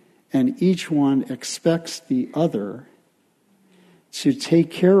and each one expects the other to take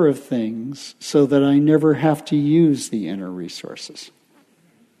care of things so that I never have to use the inner resources.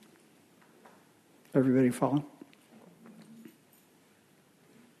 Everybody follow?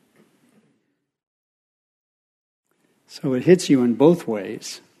 So it hits you in both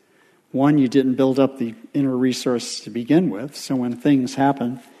ways. One, you didn't build up the inner resource to begin with, so when things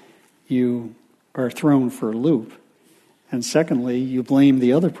happen, you are thrown for a loop. And secondly, you blame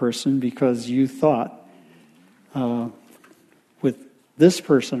the other person because you thought, with this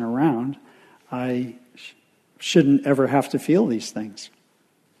person around, I shouldn't ever have to feel these things.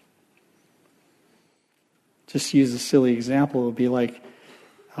 Just use a silly example. It would be like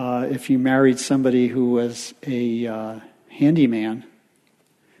if you married somebody who was a handyman,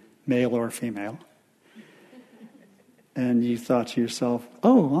 male or female, and you thought to yourself,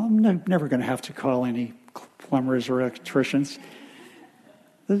 oh, I'm never going to have to call any plumbers or electricians.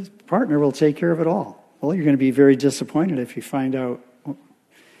 The partner will take care of it all. Well, you're going to be very disappointed if you find out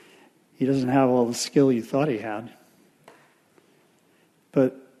he doesn't have all the skill you thought he had.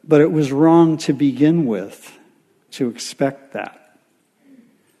 But it was wrong to begin with to expect that.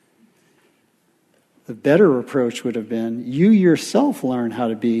 The better approach would have been you yourself learn how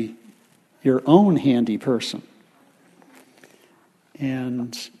to be your own handy person.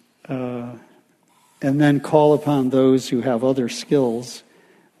 And then call upon those who have other skills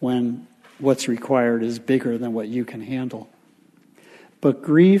when what's required is bigger than what you can handle. But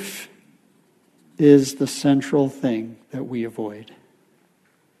grief is the central thing that we avoid.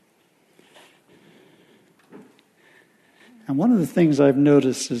 And one of the things I've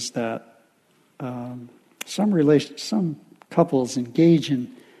noticed is that some couples engage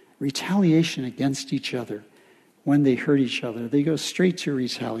in retaliation against each other when they hurt each other. They go straight to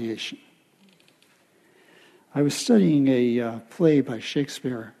retaliation. I was studying a play by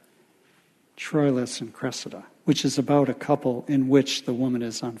Shakespeare, Troilus and Cressida, which is about a couple in which the woman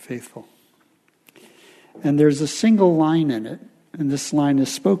is unfaithful. And there's a single line in it, and this line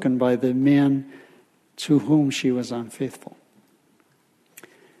is spoken by the man to whom she was unfaithful.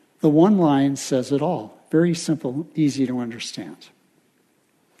 The one line says it all. Very simple, easy to understand.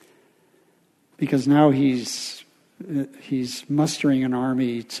 Because now he's mustering an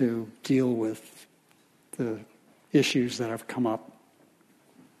army to deal with the issues that have come up.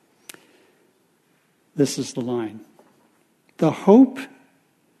 This is the line. The hope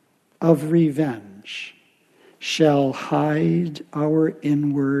of revenge shall hide our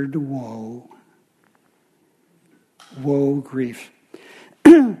inward woe. Woe, grief.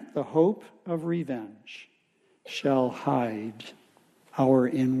 The hope of revenge shall hide our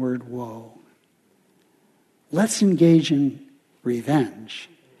inward woe. Let's engage in revenge.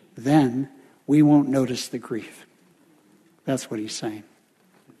 Then we won't notice the grief. That's what he's saying.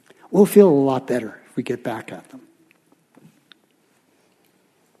 We'll feel a lot better if we get back at them.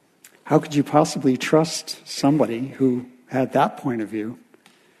 How could you possibly trust somebody who had that point of view?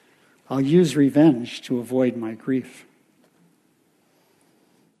 I'll use revenge to avoid my grief.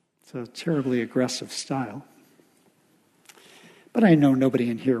 It's a terribly aggressive style. But I know nobody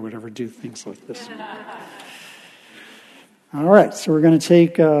in here would ever do things like this. All right, so we're going to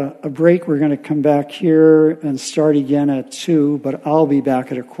take a break. We're going to come back here and start again at 2, but I'll be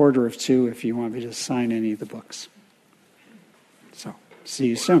back at 1:45 if you want me to sign any of the books. So, see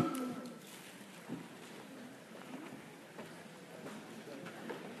you soon.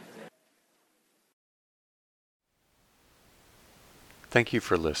 Thank you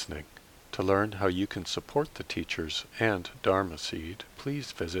for listening. To learn how you can support the teachers and Dharma Seed,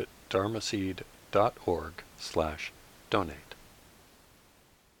 please visit dharmaseed.org/donate.